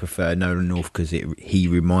personally prefer Nolan North because he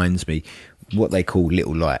reminds me what they call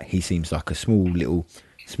Little Light. He seems like a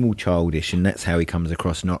small childish, and that's how he comes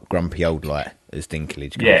across, not grumpy old light as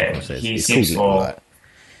Dinklage comes across as. He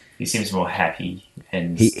seems more happy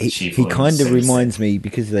and he kind of reminds me,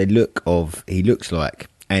 because he looks like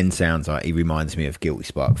and sounds like, he reminds me of Guilty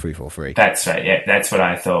Spark 343. That's right, yeah. That's what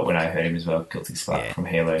I thought when I heard him as well, Guilty Spark from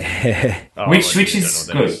Halo. which is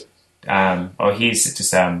good. He's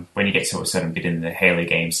just, when you get to a certain bit in the Halo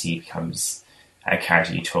games, he becomes a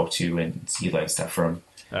character you talk to and you learn stuff from.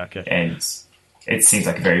 Okay. And it seems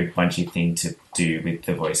like a very Bungie thing to do with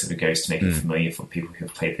the voice of a Ghost to make it familiar for people who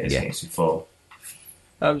have played those games before.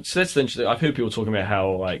 So that's interesting. I've heard people talking about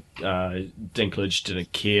how Dinklage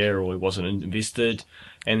didn't care or he wasn't invested,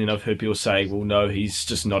 and then I've heard people say, "Well, no, he's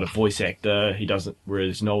just not a voice actor. He doesn't."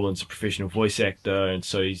 Whereas Nolan's a professional voice actor, and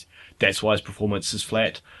so that's why his performance is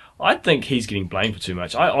flat. I think he's getting blamed for too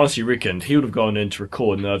much. I honestly reckon he would have gone in to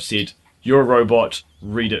record and I've said, "You're a robot.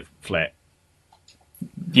 Read it flat."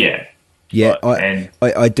 Yeah. Yeah,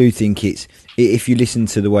 I do think if you listen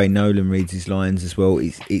to the way Nolan reads his lines as well,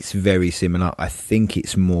 it's very similar. I think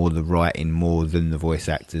it's more the writing more than the voice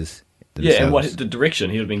actors themselves. Yeah, and the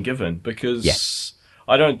direction he would have been given, because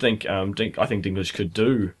I don't think I think Dinklage could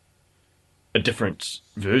do a different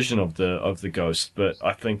version of the Ghost, but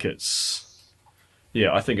I think it's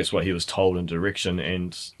what he was told in direction,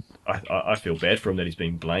 and I feel bad for him that he's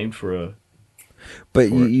being blamed for a.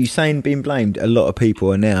 But you saying being blamed, a lot of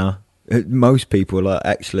people are now. Most people are like,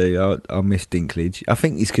 actually, I miss Dinklage. I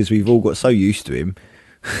think it's because we've all got so used to him.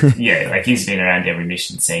 Yeah, like he's been around every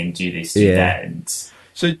mission saying, do this, do that. And...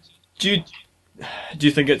 So do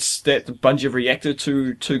you think it's that Bungie have reacted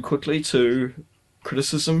too quickly to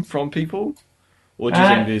criticism from people? Or do you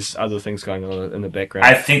think therethere's other things going on in the background?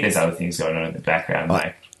 I think there's other things going on in the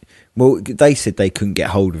background. Well, they said they couldn't get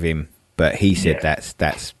hold of him, but he said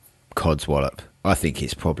that's codswallop. I think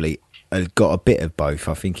it's probably got a bit of both.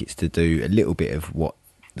 I think it's to do a little bit of what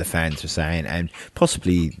the fans were saying, and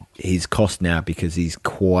possibly his cost now, because he's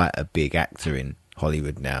quite a big actor in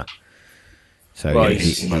Hollywood now. So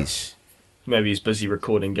maybe he's busy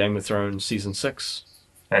recording Game of Thrones season 6.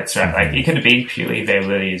 That's right. Like it could have been purely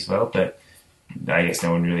availability as well, but I guess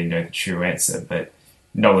no one really knows the true answer. But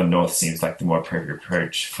Nolan North seems like the more appropriate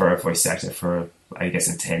approach for a voice actor for I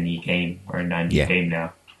guess a 10-year game or a 9-year game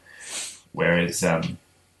now. Whereas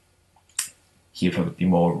he'd probably be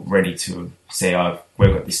more ready to say,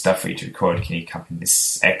 we've got this stuff for you to record, can you come in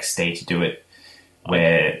this X day to do it?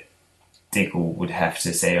 Where Dinkle would have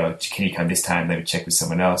to say, "Oh, can you come this time? Let me check with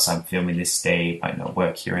someone else. I'm filming this day. It might not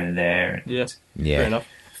work here and there." Yeah, fair enough.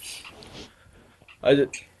 You're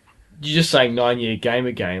just saying 9-year game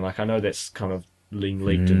again. Like, I know that's kind of been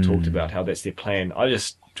leaked and talked about how that's their plan.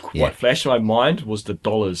 What flashed in my mind was the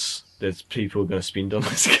dollars that people are going to spend on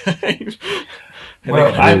this game.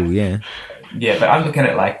 Well, yeah, but I'm looking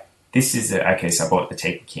at like this is okay. So I bought the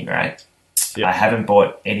Taken King, right? Yep. I haven't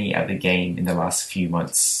bought any other game in the last few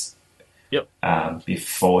months. Yep.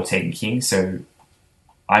 Before Taken King, so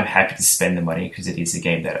I'm happy to spend the money because it is a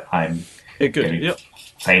game that I'm going to be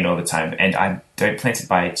playing all the time, and I don't plan to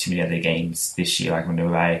buy too many other games this year. Like I'm going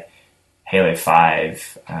to buy Halo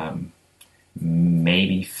 5,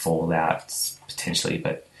 maybe Fallout potentially,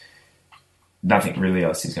 but nothing really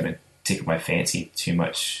else is going to tickle my fancy too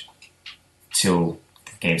much till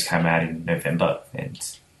the games come out in November, and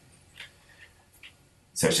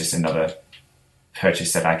so it's just another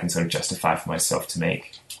purchase that I can sort of justify for myself to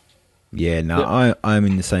make. Yeah, no, I'm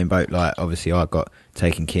in the same boat. Like, obviously, I got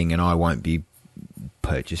Taken King, and I won't be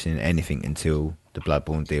purchasing anything until the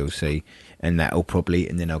Bloodborne DLC, and that'll probably,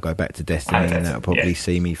 and then I'll go back to Destiny, and that'll probably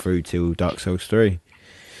see me through till Dark Souls 3.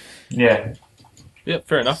 Yeah. Yeah,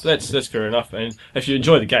 fair enough. That's fair enough. And if you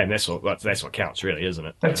enjoy the game, that's what counts, really, isn't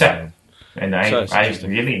it? That's it. And I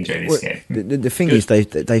really enjoy this game. The thing is,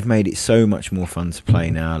 they've made it so much more fun to play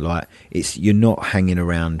now. Like, you're not hanging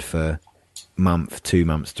around for month, 2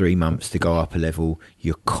 months, 3 months to go up a level.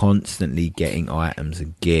 You're constantly getting items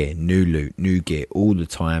and gear, new loot, new gear all the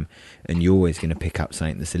time, and you're always going to pick up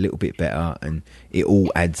something that's a little bit better, and it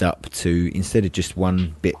all adds up to, instead of just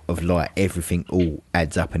one bit of light, everything all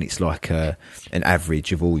adds up, and it's like an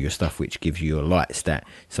average of all your stuff, which gives you your light stat.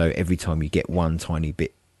 So every time you get one tiny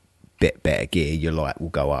bit better gear, your light will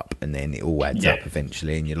go up, and then it all adds up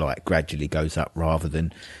eventually, and your light gradually goes up rather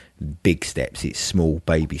than big steps. It's small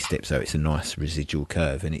baby steps, so it's a nice residual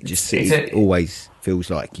curve, and it always feels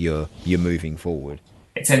like you're moving forward.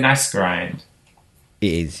 It's a nice grind.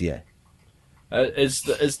 It is, yeah. Is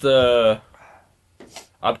the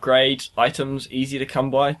upgrade items easy to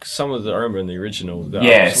come by? 'Cause some of the, I remember in the original, some of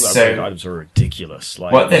the upgrade items are ridiculous.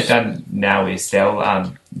 Like, what they've done now is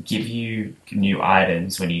they'll give you new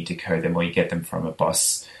items when you decode them or you get them from a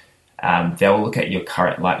boss. They'll look at your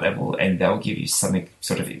current light level and they'll give you something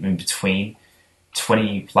sort of in between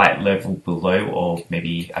 20 light level below or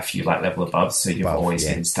maybe a few light level above. So you're always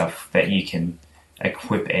getting stuff that you can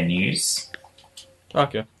equip and use.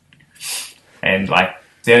 Okay. And like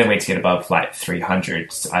the only way to get above like 300,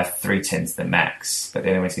 310's the max, but the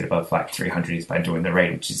only way to get above like 300 is by doing the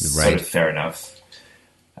raid, which is sort of fair enough.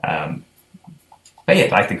 But yeah,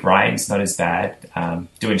 like the grind's not as bad.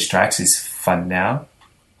 Doing strikes is fun now.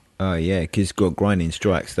 Oh yeah, because grinding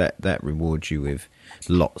strikes that rewards you with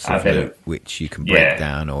lots of loot, which you can break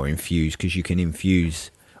down or infuse. Because you can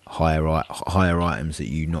infuse higher items that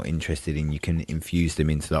you're not interested in. You can infuse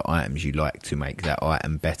them into the items you like to make that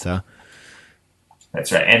item better.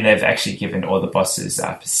 That's right, and they've actually given all the bosses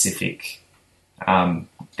specific.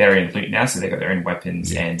 They're in loot now, so they've got their own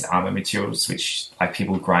weapons and armor materials, which like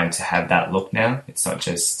people grind to have that look now. It's not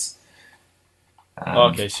just.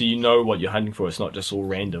 Okay, so you know what you're hunting for. It's not just all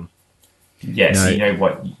random. Yeah, so you know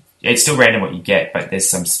what. It's still random what you get, but there's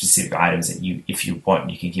some specific items that if you want,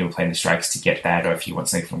 you can keep playing the strikes to get that, or if you want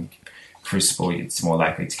something from Crucible, it's more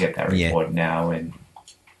likely to get that reward now.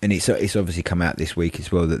 And it's obviously come out this week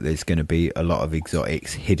as well that there's going to be a lot of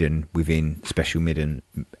exotics hidden within special missions,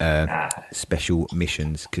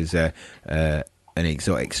 because an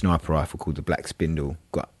exotic sniper rifle called the Black Spindle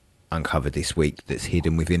got uncovered this week that's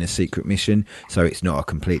hidden within a secret mission. So it's not a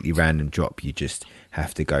completely random drop. You just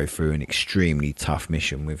have to go through an extremely tough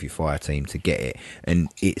mission with your fire team to get it. And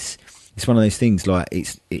it's one of those things like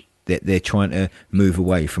they're trying to move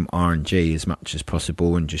away from RNG as much as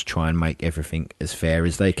possible and just try and make everything as fair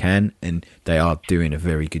as they can, and they are doing a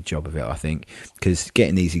very good job of it, I think, because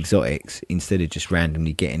getting these exotics, instead of just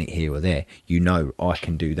randomly getting it here or there, I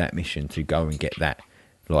can do that mission to go and get that.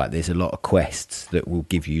 Like, there's a lot of quests that will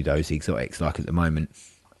give you those exotics. Like at the moment,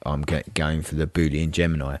 I'm going for the Boolean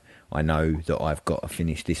Gemini. I know that I've got to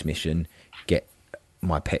finish this mission, get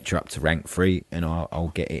my Petra up to rank 3, and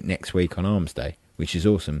I'll get it next week on Arms Day, which is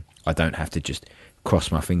awesome. I don't have to just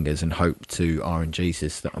cross my fingers and hope to RNG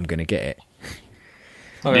says that I'm going to get it.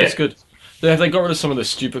 Okay, that's good. Have they got rid of some of the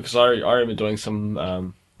stupid... Because I remember doing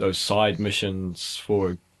some those side missions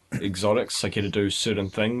for exotics, like you had to do certain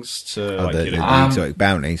things to the exotic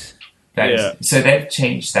bounties. So they've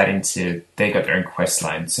changed that into... They got their own quest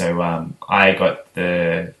line. So I've got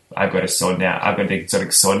a sword now. I've got the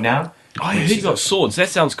exotic sword now. Oh, you got swords. That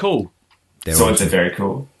sounds cool. Swords are very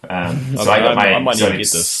cool. So I got my exotic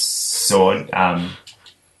sword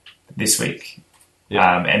this week.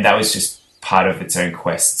 Yeah. And that was just part of its own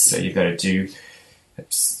quest. So you've got to do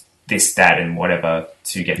this, that, and whatever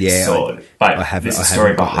to get the sword. But there's a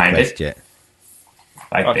story behind it. Yet.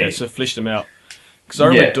 Like Okay, so flesh them out. Because I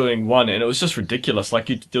remember doing one, and it was just ridiculous. Like,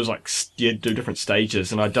 there was like, you had to do different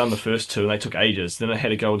stages, and I'd done the first two, and they took ages. Then I had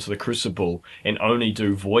to go into the Crucible and only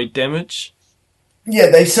do void damage. Yeah,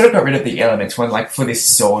 they sort of got rid of the elements one. Like, for this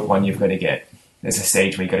sword one, you've got to get... There's a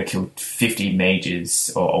stage where you've got to kill 50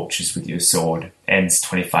 mages or ultras with your sword, and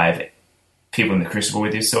 25 people in the Crucible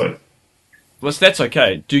with your sword. Well, so that's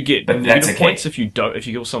okay. Do you get But negative points if you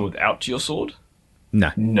kill someone without your sword?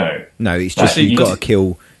 No. No. No, it's just you've got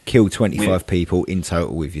to kill 25 people in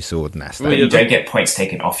total with your sword, and that's that. But you don't get points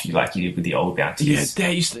taken off you like you did with the old bounties. Yeah,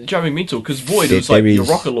 that used to drive me mental, because Void was like your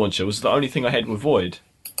rocket launcher was the only thing I had with Void.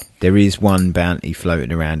 There is one bounty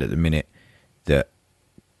floating around at the minute that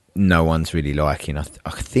no one's really liking. I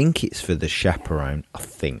think it's for the chaperone, I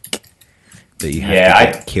think. That you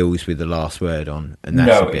have to get kills with the last word on, and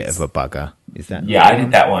that's a bit of a bugger. Is that? Yeah, I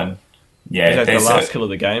did that one. Yeah, is that the last kill of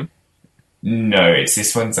the game? No, it's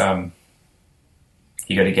this one's.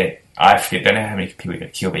 You got to get. I forget. Don't know how many people you got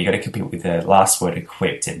to kill, but you got to kill people with the last word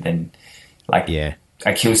equipped, and then it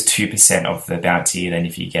kills 2% of the bounty. And then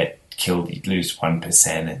if you get killed, you lose 1%,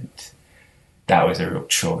 and that was a real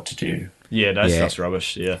chore to do. Yeah, that's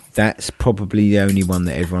rubbish. Yeah, that's probably the only one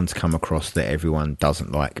that everyone's come across that everyone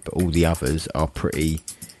doesn't like, but all the others are pretty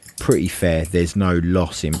fair. There's no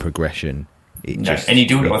loss in progression. And you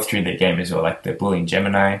do it all through the game as well. Like the Bullying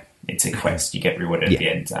Gemini, it's a quest. You get rewarded at the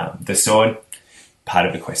end. The sword, part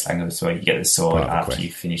of the quest line as well. You get the sword after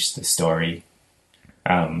you finish the story,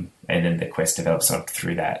 and then the quest develops on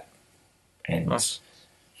through that. And nice.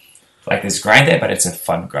 Like there's grind there, but it's a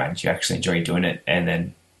fun grind. You actually enjoy doing it, and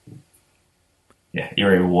then. Yeah,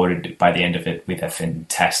 you're rewarded by the end of it with a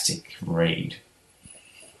fantastic raid.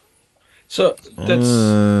 So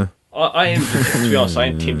that's I am, to be honest, I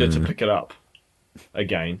am tempted to pick it up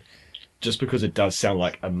again, just because it does sound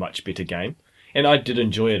like a much better game, and I did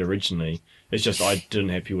enjoy it originally. It's just I didn't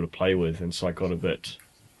have people to play with, and so I got a bit.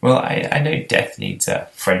 Well, I know Death needs a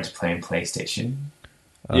friend to play on PlayStation.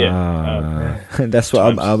 Yeah, that's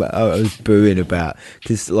what I was booing about,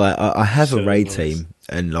 because like I have a raid team,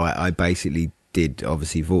 and like I basically did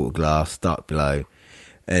obviously Vault of Glass, Dark Below,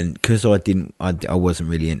 and because I wasn't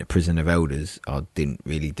really into Prison of Elders, I didn't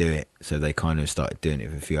really do it. So they kind of started doing it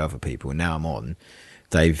with a few other people. Now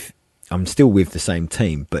I'm still with the same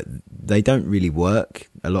team, but they don't really work.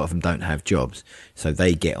 A lot of them don't have jobs, so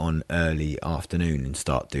they get on early afternoon and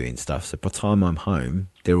start doing stuff. So by the time I'm home,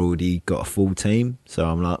 they're already got a full team. So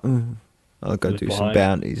I'm like, I'll go do some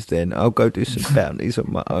bounties then. I'll go do some bounties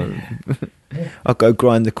on my own. I'll go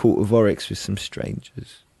grind the Court of Oryx with some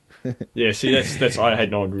strangers. Yeah, see, that's I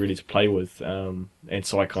had no one really to play with, and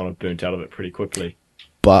so I kind of burnt out of it pretty quickly.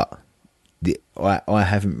 But I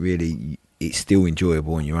haven't really... It's still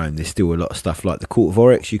enjoyable on your own. There's still a lot of stuff like the Court of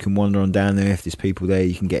Oryx. You can wander on down there. If there's people there,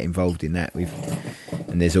 you can get involved in that with.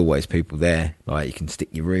 And there's always people there. Like you can stick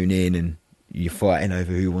your rune in, and you're fighting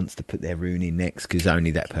over who wants to put their rune in next, because only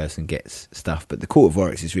that person gets stuff. But the Court of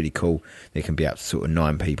Oryx is really cool. There can be up to sort of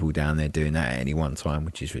 9 people down there doing that at any one time,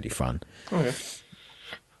 which is really fun. Okay.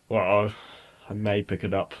 Well, I may pick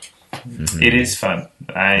it up. Mm-hmm. It is fun.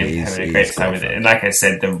 I'm having a great time with it. And like I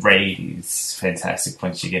said, the raid is fantastic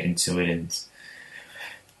once you get into it. And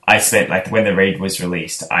I spent, like, when the raid was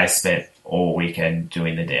released, I spent all weekend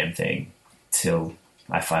doing the damn thing till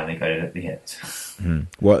I finally got it at the end. Mm-hmm.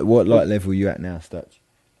 What like level are you at now, Stutch?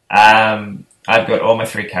 I've got all my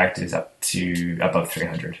 3 characters up to above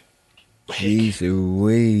 300. Jeez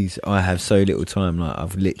Louise, I have so little time. Like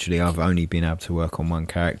I've only been able to work on one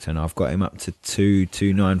character, and I've got him up to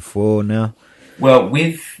 294 now. Well,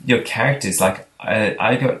 with your characters, like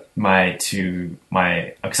I got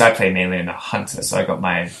because I play mainly in a hunter, so I got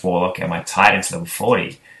my warlock and my titan to level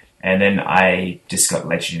 40, and then I just got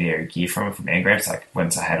legendary gear from engrams. Like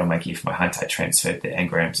once I had all my gear for my hunter, I transferred the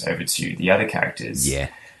engrams over to the other characters. Yeah.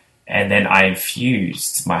 And then I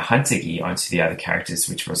infused my hunter gear onto the other characters,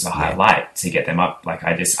 which was a highlight to get them up. Like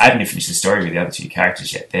I haven't even finished the story with the other 2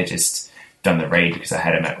 characters yet. They're just done the raid because I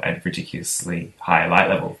had them at a ridiculously high light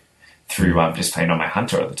level through just playing on my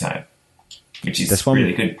hunter all the time, which is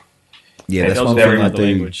really good. Yeah, that's one thing I do.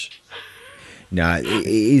 Language. No, it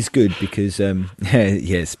is good because,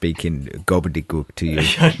 speaking gobbledygook to you.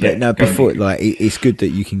 But no, before, like, it's good that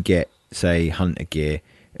you can get, say, hunter gear,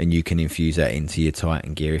 and you can infuse that into your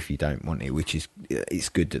Titan gear if you don't want it, which is, it's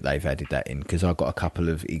good that they've added that in, because I've got a couple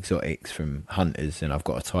of exotics from hunters and I've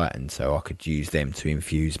got a Titan, so I could use them to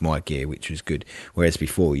infuse my gear, which was good. Whereas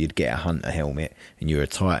before you'd get a hunter helmet and you're a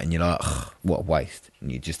Titan, you're like, ugh, what a waste,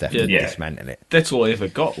 and you just have to dismantle it. That's all I ever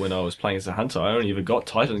got when I was playing as a hunter. I only ever got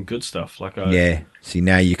Titan good stuff. Yeah, see,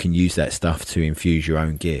 now you can use that stuff to infuse your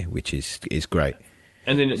own gear, which is great.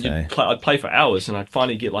 And then I'd play for hours, and I'd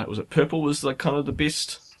finally get, like, was it purple was like kind of the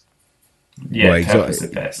best? Yeah, Well, purple's the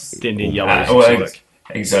best. Then yellow is exotic.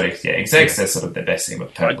 Exotics, yeah. Exotics are sort of the best thing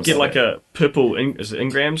with purple. I'd get like a purple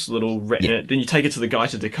engrams, little rat in it. Then you take it to the guy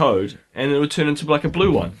to decode, and it would turn into like a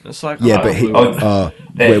blue one. It's like, yeah, but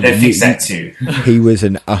they fixed that too. He was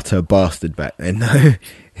an utter bastard back then, though.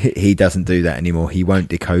 He doesn't do that anymore. He won't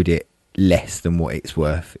decode it less than what it's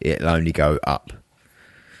worth. It'll only go up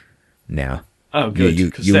now. Oh, good.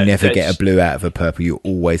 You'll never get a blue out of a purple. You'll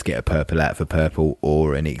always get a purple out of a purple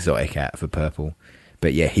or an exotic out of a purple.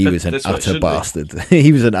 But yeah, he was an utter bastard.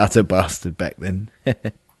 He was an utter bastard back then.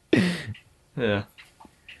 Yeah.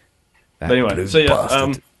 But anyway, so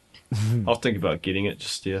yeah, I'll think about getting it.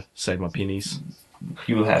 Just save my pennies.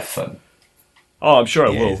 You will have fun. Oh, I'm sure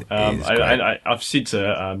I will. I've said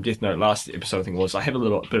to Death Note last episode, I think it was, I have a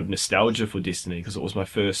little bit of nostalgia for Destiny because it was my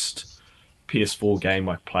first PS4 game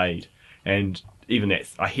I played. And even that,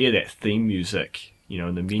 I hear that theme music,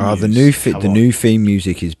 in the menus. Oh, the new theme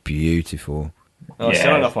music is beautiful. I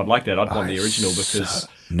don't know if I'd like that. I'd want the original because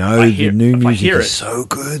the new music is so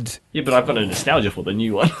good. Yeah, but I've got a nostalgia for the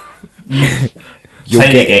new one. You'll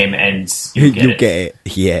play the game and you'll get it.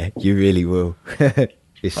 Yeah, you really will. And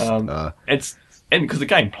because the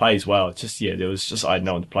game plays well, it's just there was just I had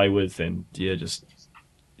no one to play with, and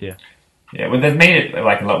Yeah, well, they've made it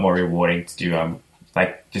like a lot more rewarding to do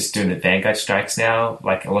like just doing the Vanguard strikes now.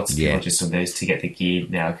 Like lots of people just do those to get the gear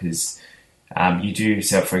now because you do.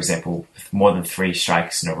 So, for example, more than 3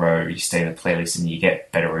 strikes in a row, you stay in the playlist and you get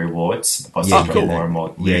better rewards. The bosses get more and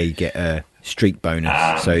more. Yeah, you get a streak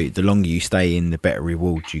bonus. So the longer you stay in, the better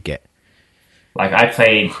rewards you get. Like I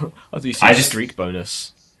played, I just streak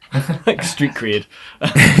bonus. Like street cred.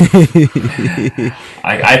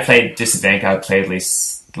 I played just Vanguard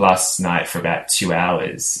playlist last night for about 2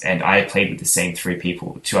 hours, and I played with the same 2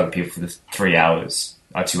 other people for the 3 hours,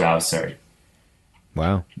 2 hours, sorry.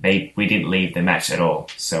 Wow. We didn't leave the match at all,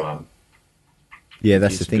 so yeah,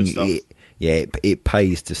 that's the thing. It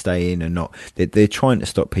pays to stay in and not. They're trying to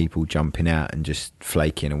stop people jumping out and just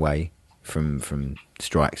flaking away from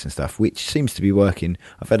strikes and stuff, which seems to be working.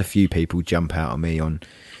 I've had a few people jump out on me on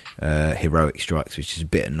heroic strikes, which is a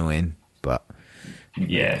bit annoying, but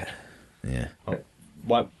yeah.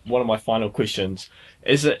 One of my final questions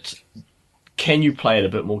is: can you play it a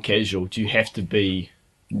bit more casual? Do you have to be?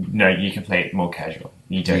 No, you can play it more casual.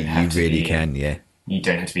 You don't have to. You really can, yeah. You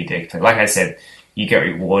don't have to be dedicated. Like I said, you get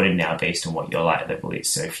rewarded now based on what your light level is.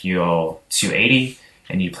 So if you're 280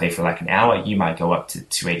 and you play for like an hour, you might go up to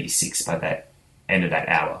 286 by that end of that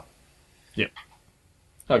hour. Yep.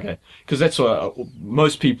 Okay, because that's what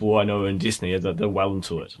most people I know in Destiny they're well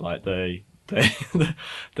into it. Like they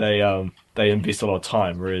invest a lot of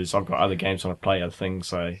time, whereas I've got other games when I play other things.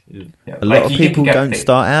 So a lot of people don't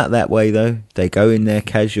start out that way though. They go in there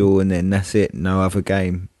casual and then that's it. No other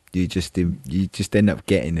game. You just end up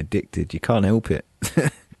getting addicted. You can't help it.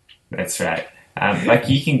 That's right. Like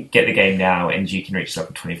you can get the game now and you can reach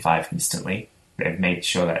level 25 instantly. They've made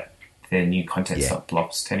sure that their new content's not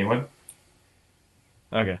blocked to anyone.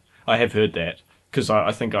 Okay, I have heard that because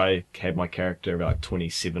I think I had my character about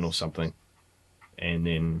 27 or something, and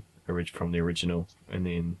then from the original, and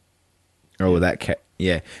then. Oh, but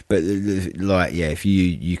if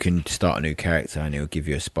you can start a new character and it'll give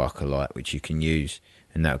you a spark of light which you can use,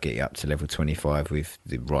 and that'll get you up to level 25 with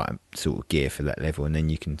the right sort of gear for that level, and then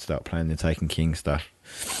you can start playing the Taken King stuff.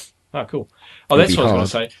 Oh, cool. Oh, that's what I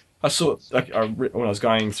was going to say. I saw, when I was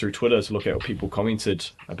going through Twitter to look at what people commented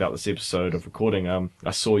about this episode of recording,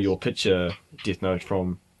 I saw your picture, Death Note,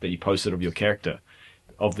 that you posted of your character,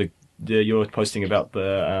 you were posting about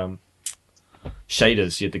the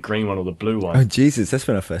shaders, the green one or the blue one. Oh Jesus, that's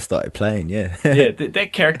when I first started playing. Yeah, yeah,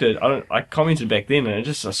 that character. I commented back then, and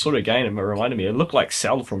I saw it again, and it reminded me. It looked like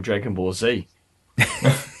Cell from Dragon Ball Z.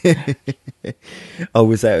 Oh,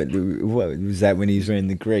 was that when he was wearing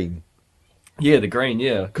the green? Yeah, the green.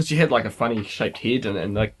 Yeah, because you had like a funny shaped head,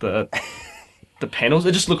 and like the panels,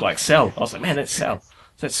 it just looked like Cell. I was like, man, that's Cell.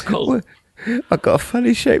 That's cool. What? I got a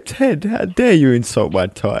funny shaped head. How dare you insult my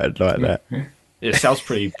Titan like that? Yeah, Cell's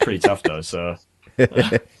pretty tough though. So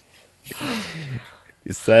you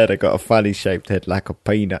said I got a funny shaped head like a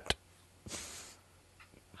peanut.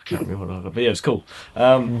 I can't remember what I got, but yeah, it's cool.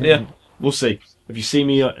 Yeah, we'll see. if you see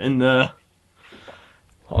me in the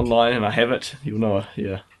online and I have it, you'll know.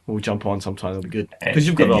 Yeah, we'll jump on sometime. It'll be good because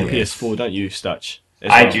you've got it on PS4, don't you, Stutch?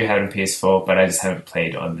 I do have it on PS4, but I just haven't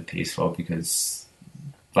played on the PS4 because,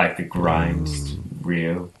 like, the grind's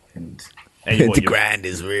real and the grind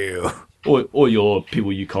is real. All your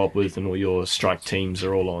people you co-op with and all your strike teams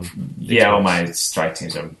are all on. Yeah, Xbox. all my strike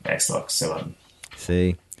teams are on Xbox. So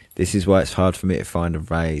See, this is why it's hard for me to find a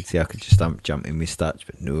raid. See, I could just jump in with Stutch,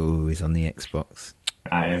 but no, he's on the Xbox.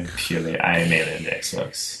 I am mainly on the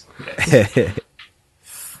Xbox. Yes.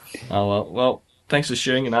 Oh well, thanks for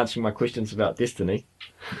sharing and answering my questions about Destiny.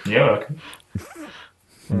 You're welcome.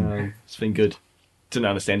 It's been good. Didn't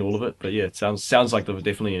understand all of it, but yeah, it sounds like there was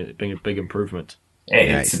definitely been a big improvement.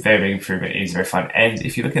 It's a very big improvement. It is very fun. And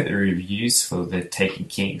if you look at the reviews for the Taken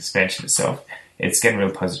King expansion itself, it's getting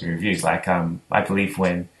real positive reviews. Like, I believe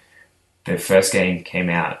when the first game came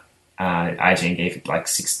out, IGN gave it like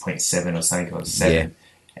 6.7 or something, or 7. Yeah.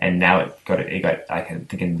 And now it got like, I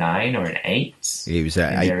think a 9 or an 8. It was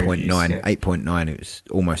at 8.9. 8.9. It was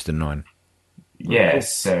almost a 9. Yeah,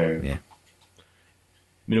 so... Yeah.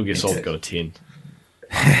 Metal Gear Solid got a 10.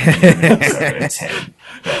 a 10.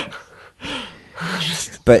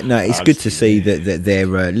 But no, it's good to see that they're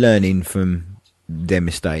learning from their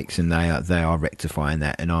mistakes and they are rectifying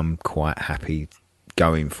that. And I'm quite happy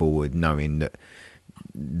going forward, knowing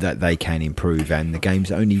that they can improve and the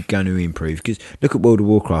game's only going to improve. Because look at World of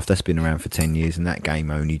Warcraft, that's been around for 10 years, and that game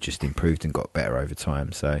only just improved and got better over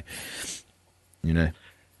time. So, you know.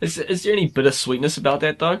 Is there any bittersweetness about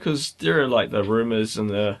that though? Because there are like the rumors and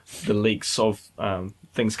the leaks of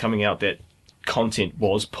things coming out that content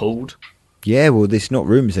was pulled. Yeah, well, there's not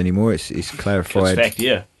rumours anymore. It's clarified. It's fact,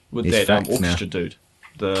 yeah. With It's that facts orchestra now. dude,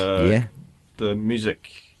 the music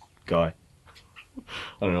guy.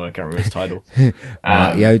 I don't know. I can't remember his title.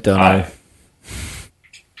 Marty O'Donnell.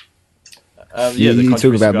 You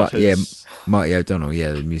talking about Marty O'Donnell?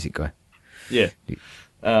 Yeah, the music guy. Yeah.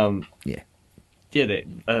 Yeah. Yeah, that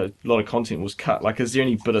a lot of content was cut. Like, is there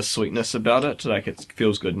any bittersweetness about it? Like, it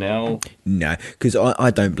feels good now? No, because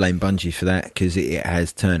I don't blame Bungie for that, because it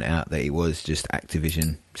has turned out that it was just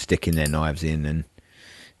Activision sticking their knives in and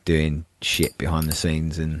doing shit behind the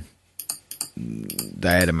scenes, and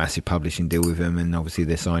they had a massive publishing deal with them, and obviously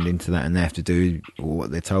they're signed into that and they have to do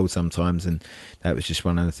what they're told sometimes, and that was just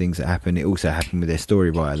one of the things that happened. It also happened with their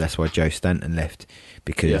story writer. That's why Joe Stanton left,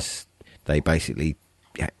 because they basically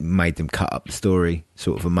made them cut up the story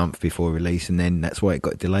sort of a month before release, and then that's why it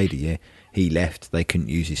got delayed a year. He left, they couldn't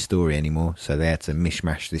use his story anymore, so they had to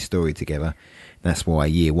mishmash this story together. That's why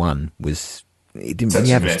year one was, it didn't really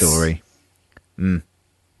have a story.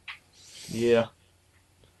 Yeah.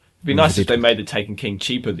 It'd be nice if they made the Taken King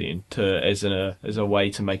cheaper then, as a way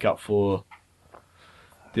to make up for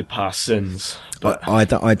their past sins. But I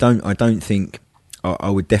don't think. I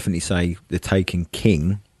would definitely say the Taken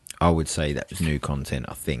King. I would say that was new content.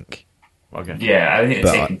 I think. Okay. Yeah, I think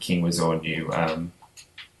the Taken King was all new.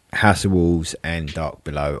 House of Wolves and Dark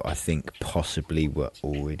Below, I think, possibly were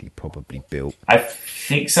already probably built. I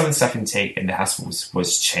think some of the stuff in the House of Wolves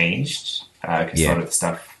was changed, because a lot of the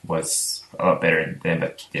stuff was a lot better then.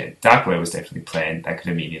 But yeah, Dark Below was definitely planned. That could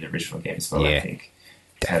have been in the original game as well, I think.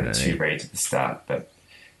 To have the 2 raids at the start. But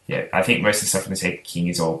yeah, I think most of the stuff in the Taken King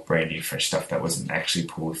is all brand new, fresh stuff that wasn't actually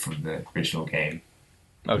pulled from the original game.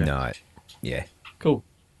 Okay. No, yeah. Cool.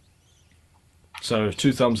 So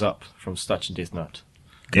 2 thumbs up from Stutch and Death Note.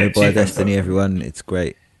 Go buy Destiny, everyone. It's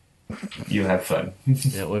great. You'll have fun.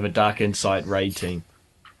 Yeah, we have a Dark Insight raid team.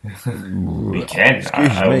 We can.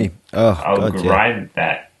 Excuse me. Oh, I'll God, grind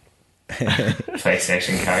that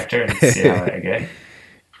PlayStation character and see how I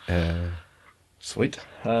go. Sweet.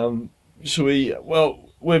 Shall we... Well,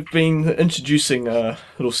 we've been introducing a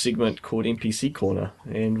little segment called NPC Corner,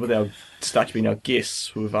 and with our Stutch being our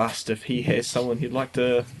guest, we've asked if he has someone he'd like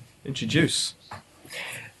to introduce.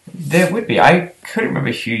 There would be. I couldn't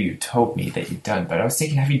remember who you told me that you'd done, but I was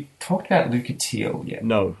thinking, have you talked about Luca Teal yet?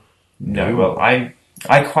 No. Well, I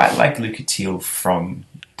quite like Luca Teal from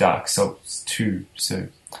Dark Souls 2, so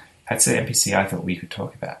that's an NPC I thought we could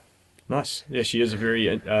talk about. Nice. Yeah, she is a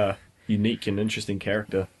very unique and interesting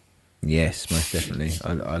character. Yes, most definitely.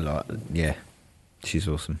 I like. Yeah, she's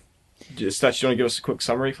awesome. Stutch, do you want to give us a quick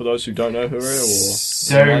summary for those who don't know her, or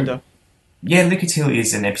so, a reminder? Yeah, Luca Teal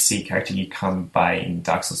is an NPC character you come by in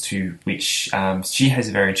Dark Souls 2, which she has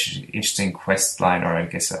a very interesting quest line, or I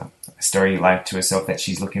guess a story line to herself, that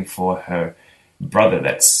she's looking for her brother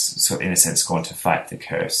that's, sort of, in a sense, gone to fight the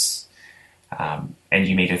curse. And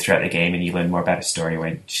you meet her throughout the game and you learn more about her story,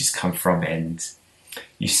 when she's come from, and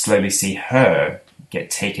you slowly see her get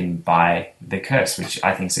taken by the curse, which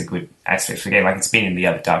I think is a good aspect for the game. Like, it's been in the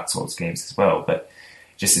other Dark Souls games as well, but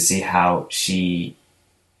just to see how she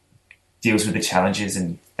deals with the challenges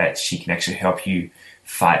and that she can actually help you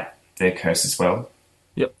fight the curse as well.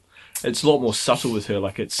 Yep. It's a lot more subtle with her.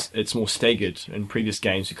 Like, it's more staggered. In previous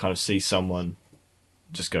games, you kind of see someone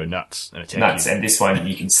just go nuts and attack you. And this one,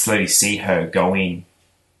 you can slowly see her going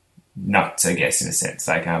nuts, I guess, in a sense.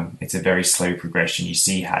 Like, it's a very slow progression. You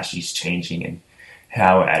see how she's changing and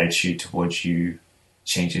how her attitude towards you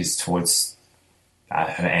changes towards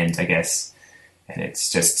her end, I guess. And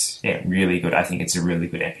it's just, really good. I think it's a really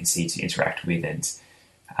good NPC to interact with. And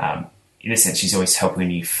in a sense, she's always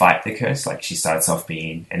helping you fight the curse. Like, she starts off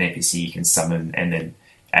being an NPC you can summon, and then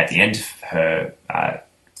at the end of her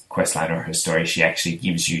questline or her story, she actually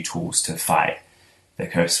gives you tools to fight the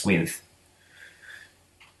curse with.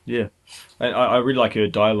 Yeah, and I really like her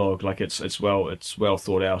dialogue. Like, it's well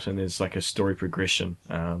thought out, and there's like a story progression.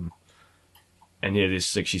 And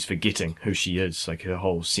there's like she's forgetting who she is, like her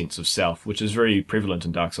whole sense of self, which is very prevalent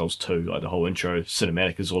in Dark Souls 2. Like, the whole intro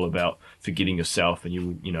cinematic is all about forgetting yourself, and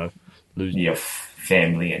you lose your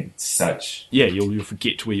family and such. Yeah, you'll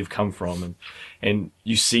forget where you've come from, and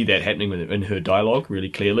you see that happening in her dialogue really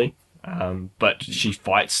clearly. But she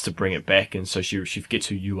fights to bring it back, and so she forgets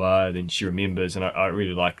who you are, then she remembers, and I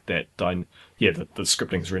really like that. The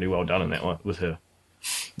scripting's really well done in that one with her.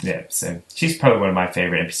 Yeah, so she's probably one of my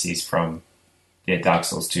favorite NPCs from Dark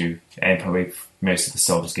Souls 2, and probably most of the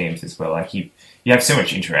Souls games as well. Like, you have so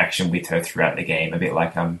much interaction with her throughout the game, a bit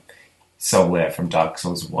like Solaire from Dark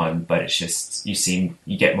Souls 1, but it's just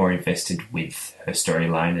you get more invested with her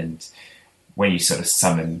storyline, and when you sort of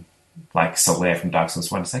summon like Solaire from Dark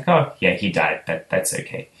Souls 1, it's like, oh yeah, he died, that's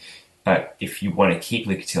okay. But if you want to keep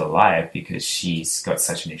Lucatil alive because she's got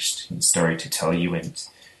such an interesting story to tell you, and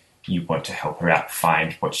you want to help her out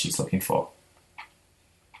find what she's looking for.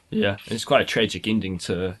 Yeah, it's quite a tragic ending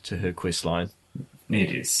to her quest line.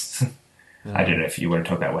 It is. I don't know if you want to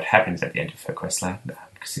talk about what happens at the end of her quest line,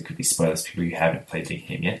 because it could be spoilers for people who haven't played the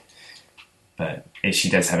game yet. But she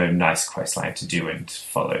does have a nice quest line to do and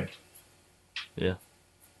follow. Yeah.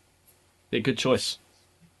 Yeah, good choice.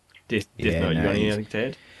 Death Note, you got anything to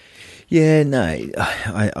add? Yeah, no,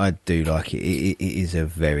 I do like it. It is a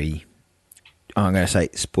very... I'm going to say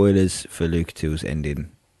spoilers for Lucatil's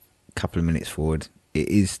ending. A couple of minutes forward. It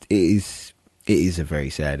is a very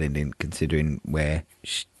sad ending, considering where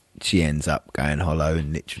she ends up going hollow,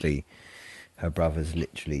 and literally her brother's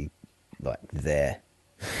literally like there.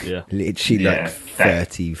 Yeah. Literally like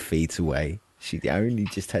 30 feet away. She only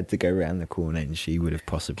just had to go around the corner, and she would have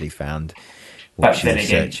possibly found what she was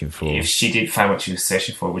searching for. If she did find what she was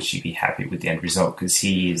searching for, would she be happy with the end result? Because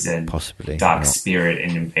he is a possibly dark spirit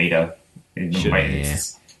and invader.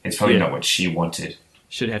 It's probably not what she wanted.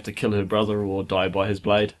 Should have to kill her brother or die by his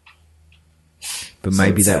blade. But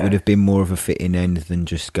maybe that would have been more of a fitting end than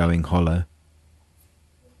just going hollow.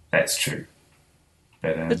 That's true.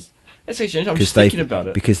 But it's actually, I'm just thinking about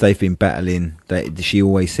it. Because they've been battling. She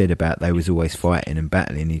always said about they was always fighting and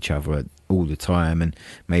battling each other all the time, and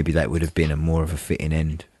maybe that would have been more of a fitting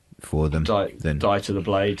end for them. Die to the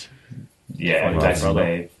blade. Yeah, die to the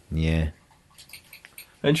blade. Yeah.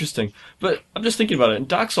 Interesting, but I'm just thinking about it. In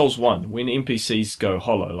Dark Souls 1, when NPCs go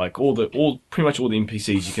hollow, like pretty much all the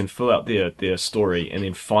NPCs, you can fill out their story and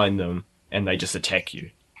then find them, and they just attack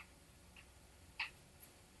you.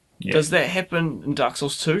 Yeah. Does that happen in Dark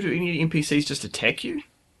Souls 2? Do any NPCs just attack you?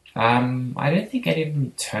 I don't think any of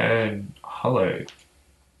them turn hollow.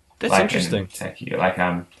 That's interesting. Attack you,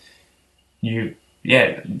 Lucatil's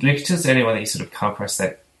the only one that you sort of come across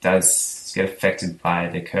that does get affected by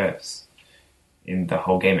the curse. In the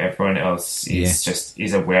whole game, everyone else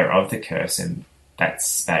is aware of the curse, and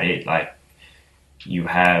that's about it. Like, you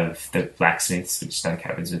have the blacksmiths, which nothing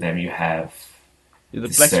happens with them. You have the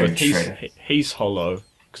blacksmith. He's hollow.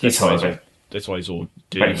 He's hollow. That's why he's all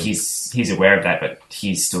dirty. But he's aware of that. But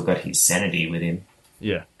he's still got his sanity with him.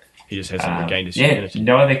 Yeah, he just hasn't regained his humanity.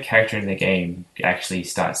 No other character in the game actually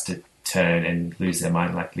starts to turn and lose their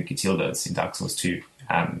mind like Lucatil does in Dark Souls 2.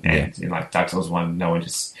 And in like Dark Souls 1, no one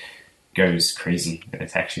just goes crazy and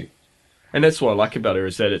attacks you. And that's what I like about her,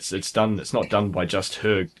 is that it's not done by just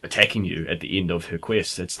her attacking you at the end of her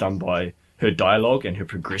quest. It's done by her dialogue and her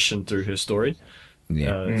progression through her story.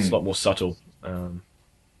 Yeah, it's a lot more subtle. I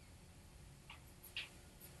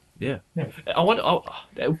wonder.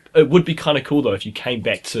 It would be kind of cool though if you came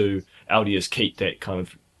back to Aldia's Keep, that kind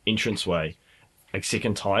of entranceway, like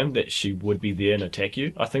second time, that she would be there and attack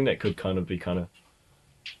you. I think that could kind of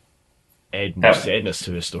add more sadness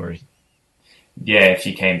to her story. Yeah, if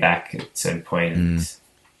you came back at a certain point.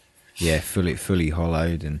 Yeah, fully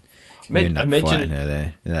hollowed, and You end up fighting her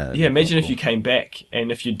there. Yeah, imagine if you came back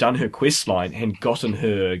and if you'd done her quest line and gotten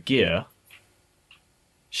her gear,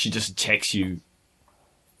 she just attacks you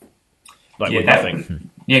with nothing.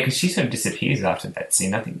 Yeah, because she sort of disappears after that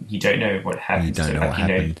scene. Nothing. You don't know what happens. You don't know what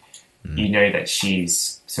happened. You know that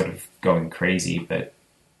she's sort of going crazy, but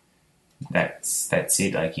that's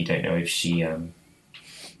it. Like, you don't know if she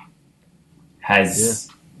has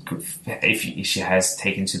if she has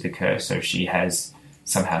taken to the curse or if she has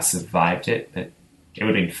somehow survived it. But it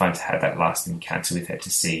would have been fun to have that last encounter with her to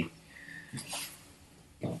see.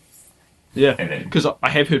 Yeah, because I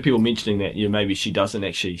have heard people mentioning that maybe she doesn't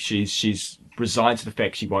actually. She's resigned to the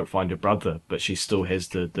fact she won't find her brother, but she still has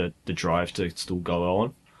the drive to still go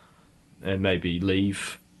on and maybe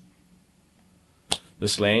leave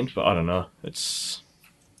this land. But I don't know. It's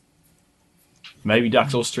maybe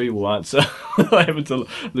Dark Souls 3 will answer what happened to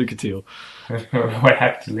Lucatiel. What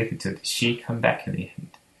happened to Lucatiel? Did she come back in the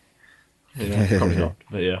end? Yeah, probably not.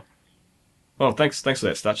 But yeah. Well, thanks for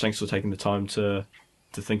that, Stutch. Thanks for taking the time to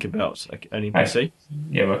think about an NPC.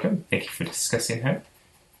 You're welcome. Thank you for discussing her.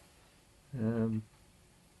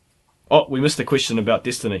 We missed a question about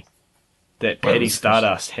Destiny that Paddy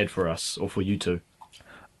Stardust had for us, or for you two.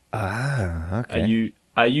 Okay.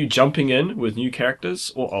 Are you jumping in with new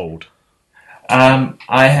characters or old?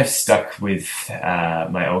 I have stuck with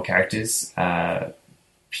my old characters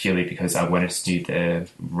purely because I wanted to do the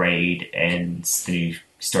raid and the new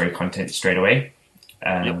story content straight away.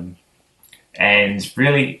 And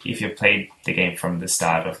really, if you've played the game from the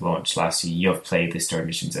start of launch last year, you've played the story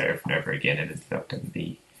missions over and over again, and there's not going to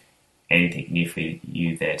be anything new for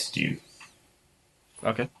you there to do.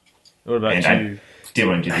 Okay. What about you? I still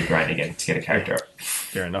want to do the grind again to get a character up.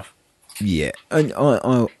 Fair enough. Yeah, and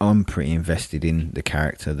I'm pretty invested in the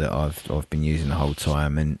character that I've been using the whole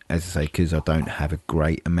time, and as I say, because I don't have a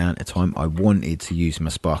great amount of time, I wanted to use my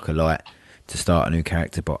Spark of Light to start a new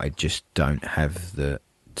character, but I just don't have the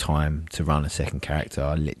time to run a second character.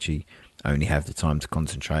 I literally only have the time to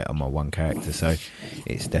concentrate on my one character, so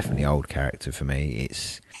it's definitely old character for me.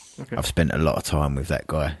 I've spent a lot of time with that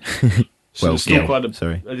guy. So there's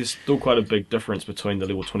still quite a big difference between the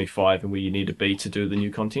level 25 and where you need to be to do the new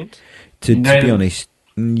content. To be honest,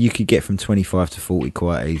 you could get from 25 to 40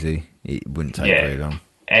 quite easy. It wouldn't take very long.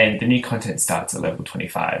 And the new content starts at level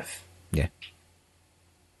 25. Yeah.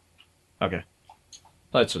 Okay.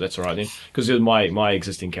 That's all right then. Because my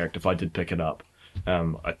existing character, if I did pick it up,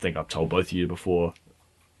 I think I've told both of you before,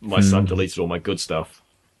 my son deleted all my good stuff.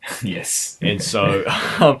 Yes. And so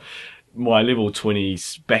my level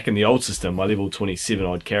 20s, back in the old system, my level 27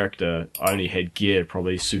 odd character only had gear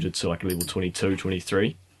probably suited to like a level 22,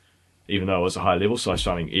 23, even though it was a high level, so I was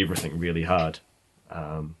finding everything really hard,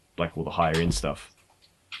 like all the higher end stuff.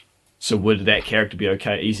 So would that character be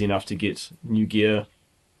okay, easy enough to get new gear?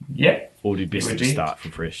 Yeah. Or do you best to start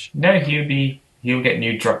from fresh? No, he'll get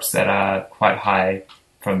new drops that are quite high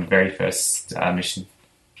from the very first mission.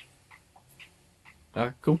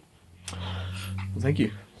 Cool. Well, thank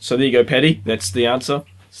you. So there you go, Paddy. That's the answer.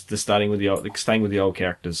 It's the staying with the old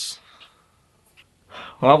characters.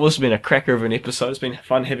 Well, this has been a cracker of an episode. It's been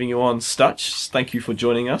fun having you on, Stutch. Thank you for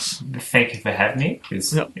joining us. Thank you for having me.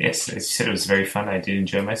 Yes, as you said, it was very fun. I did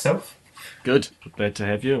enjoy myself. Good. Glad to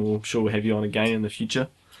have you. I'm sure we'll have you on again in the future.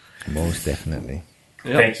 Most definitely.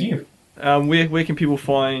 Yep. Thank you. Where can people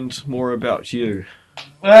find more about you?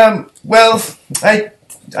 Well, I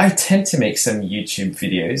tend to make some YouTube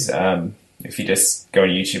videos. If you just go on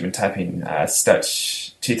YouTube and type in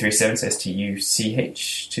Stutch 237, so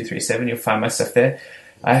STUCH 237, you'll find my stuff there.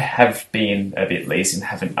 I have been a bit lazy and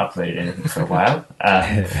haven't uploaded anything for a while,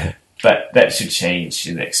 but that should change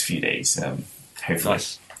in the next few days, hopefully.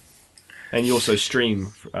 Nice. And you also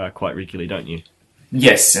stream quite regularly, don't you?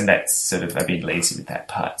 Yes, and that's sort of, I've been lazy with that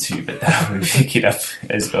part too, but that will pick it up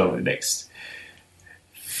as well in the next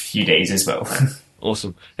few days as well.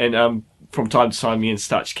 Awesome. And from time to time, me and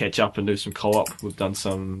Stutch catch up and do some co-op. We've done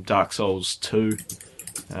some Dark Souls 2.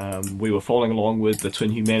 We were following along with the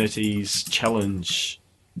Twin Humanities challenges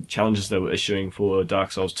they were issuing for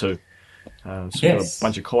Dark Souls 2. So we got a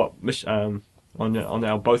bunch of co-op on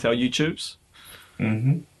both our YouTubes.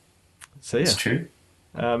 Mm-hmm. So yeah, it's true.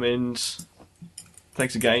 And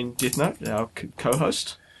thanks again, Death Note, our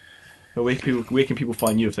co-host. Where can people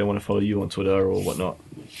find you if they want to follow you on Twitter or whatnot?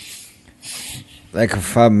 They can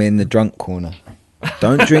find me in the drunk corner.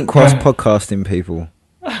 Don't drink whilst podcasting, people.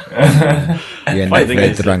 You're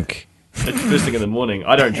never drunk. It's first thing in the morning.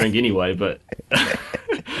 I don't drink anyway, but...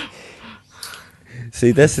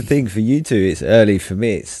 See, that's the thing for you two. It's early for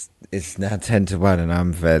me. It's now 10 to 1 and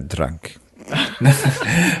I'm very drunk.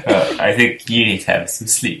 I think you need to have some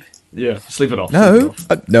sleep. Yeah, sleep it off. No,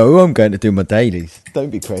 no, I'm going to do my dailies. Don't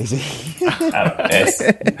be crazy. Yes.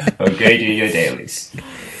 Okay, do your dailies.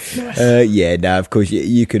 Yeah, no, of course,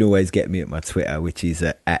 you can always get me at my Twitter, which is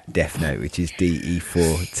at Deathnote, which is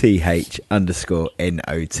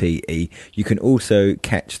DE4TH_NOTE. You can also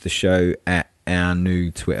catch the show at our new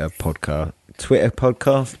Twitter Twitter.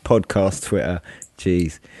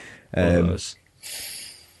 Jeez.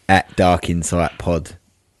 At Dark Insight Pod.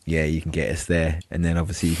 Yeah, you can get us there. And then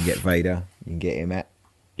obviously you can get Vader. You can get him at...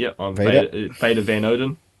 Yeah, I'm Vader Van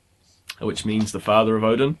Odin, which means the father of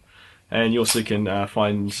Odin. And you also can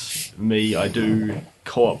find me. I do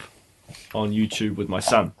co-op on YouTube with my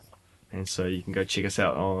son. And so you can go check us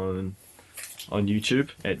out on YouTube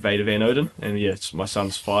at Vader Van Odin. And yeah, my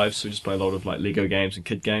son's 5, so we just play a lot of like Lego games and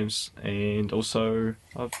kid games. And also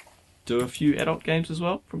I do a few adult games as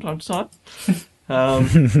well from time to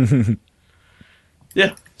time.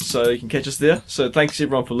 Yeah, so you can catch us there. So thanks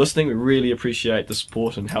everyone for listening. We really appreciate the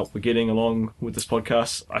support and help we're getting along with this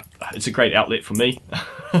podcast. It's a great outlet for me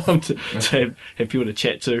to have people to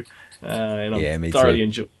chat to, and I'm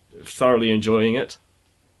thoroughly enjoying it.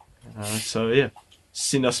 So yeah,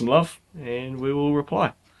 send us some love and we will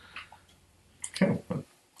reply. Cool.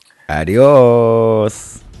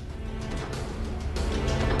 Adios.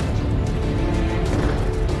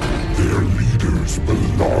 Their leaders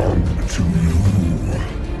belong to you.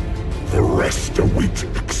 The rest await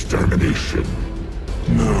extermination.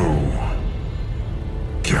 No.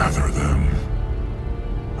 Gather them.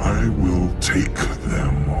 I will take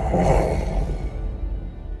them all.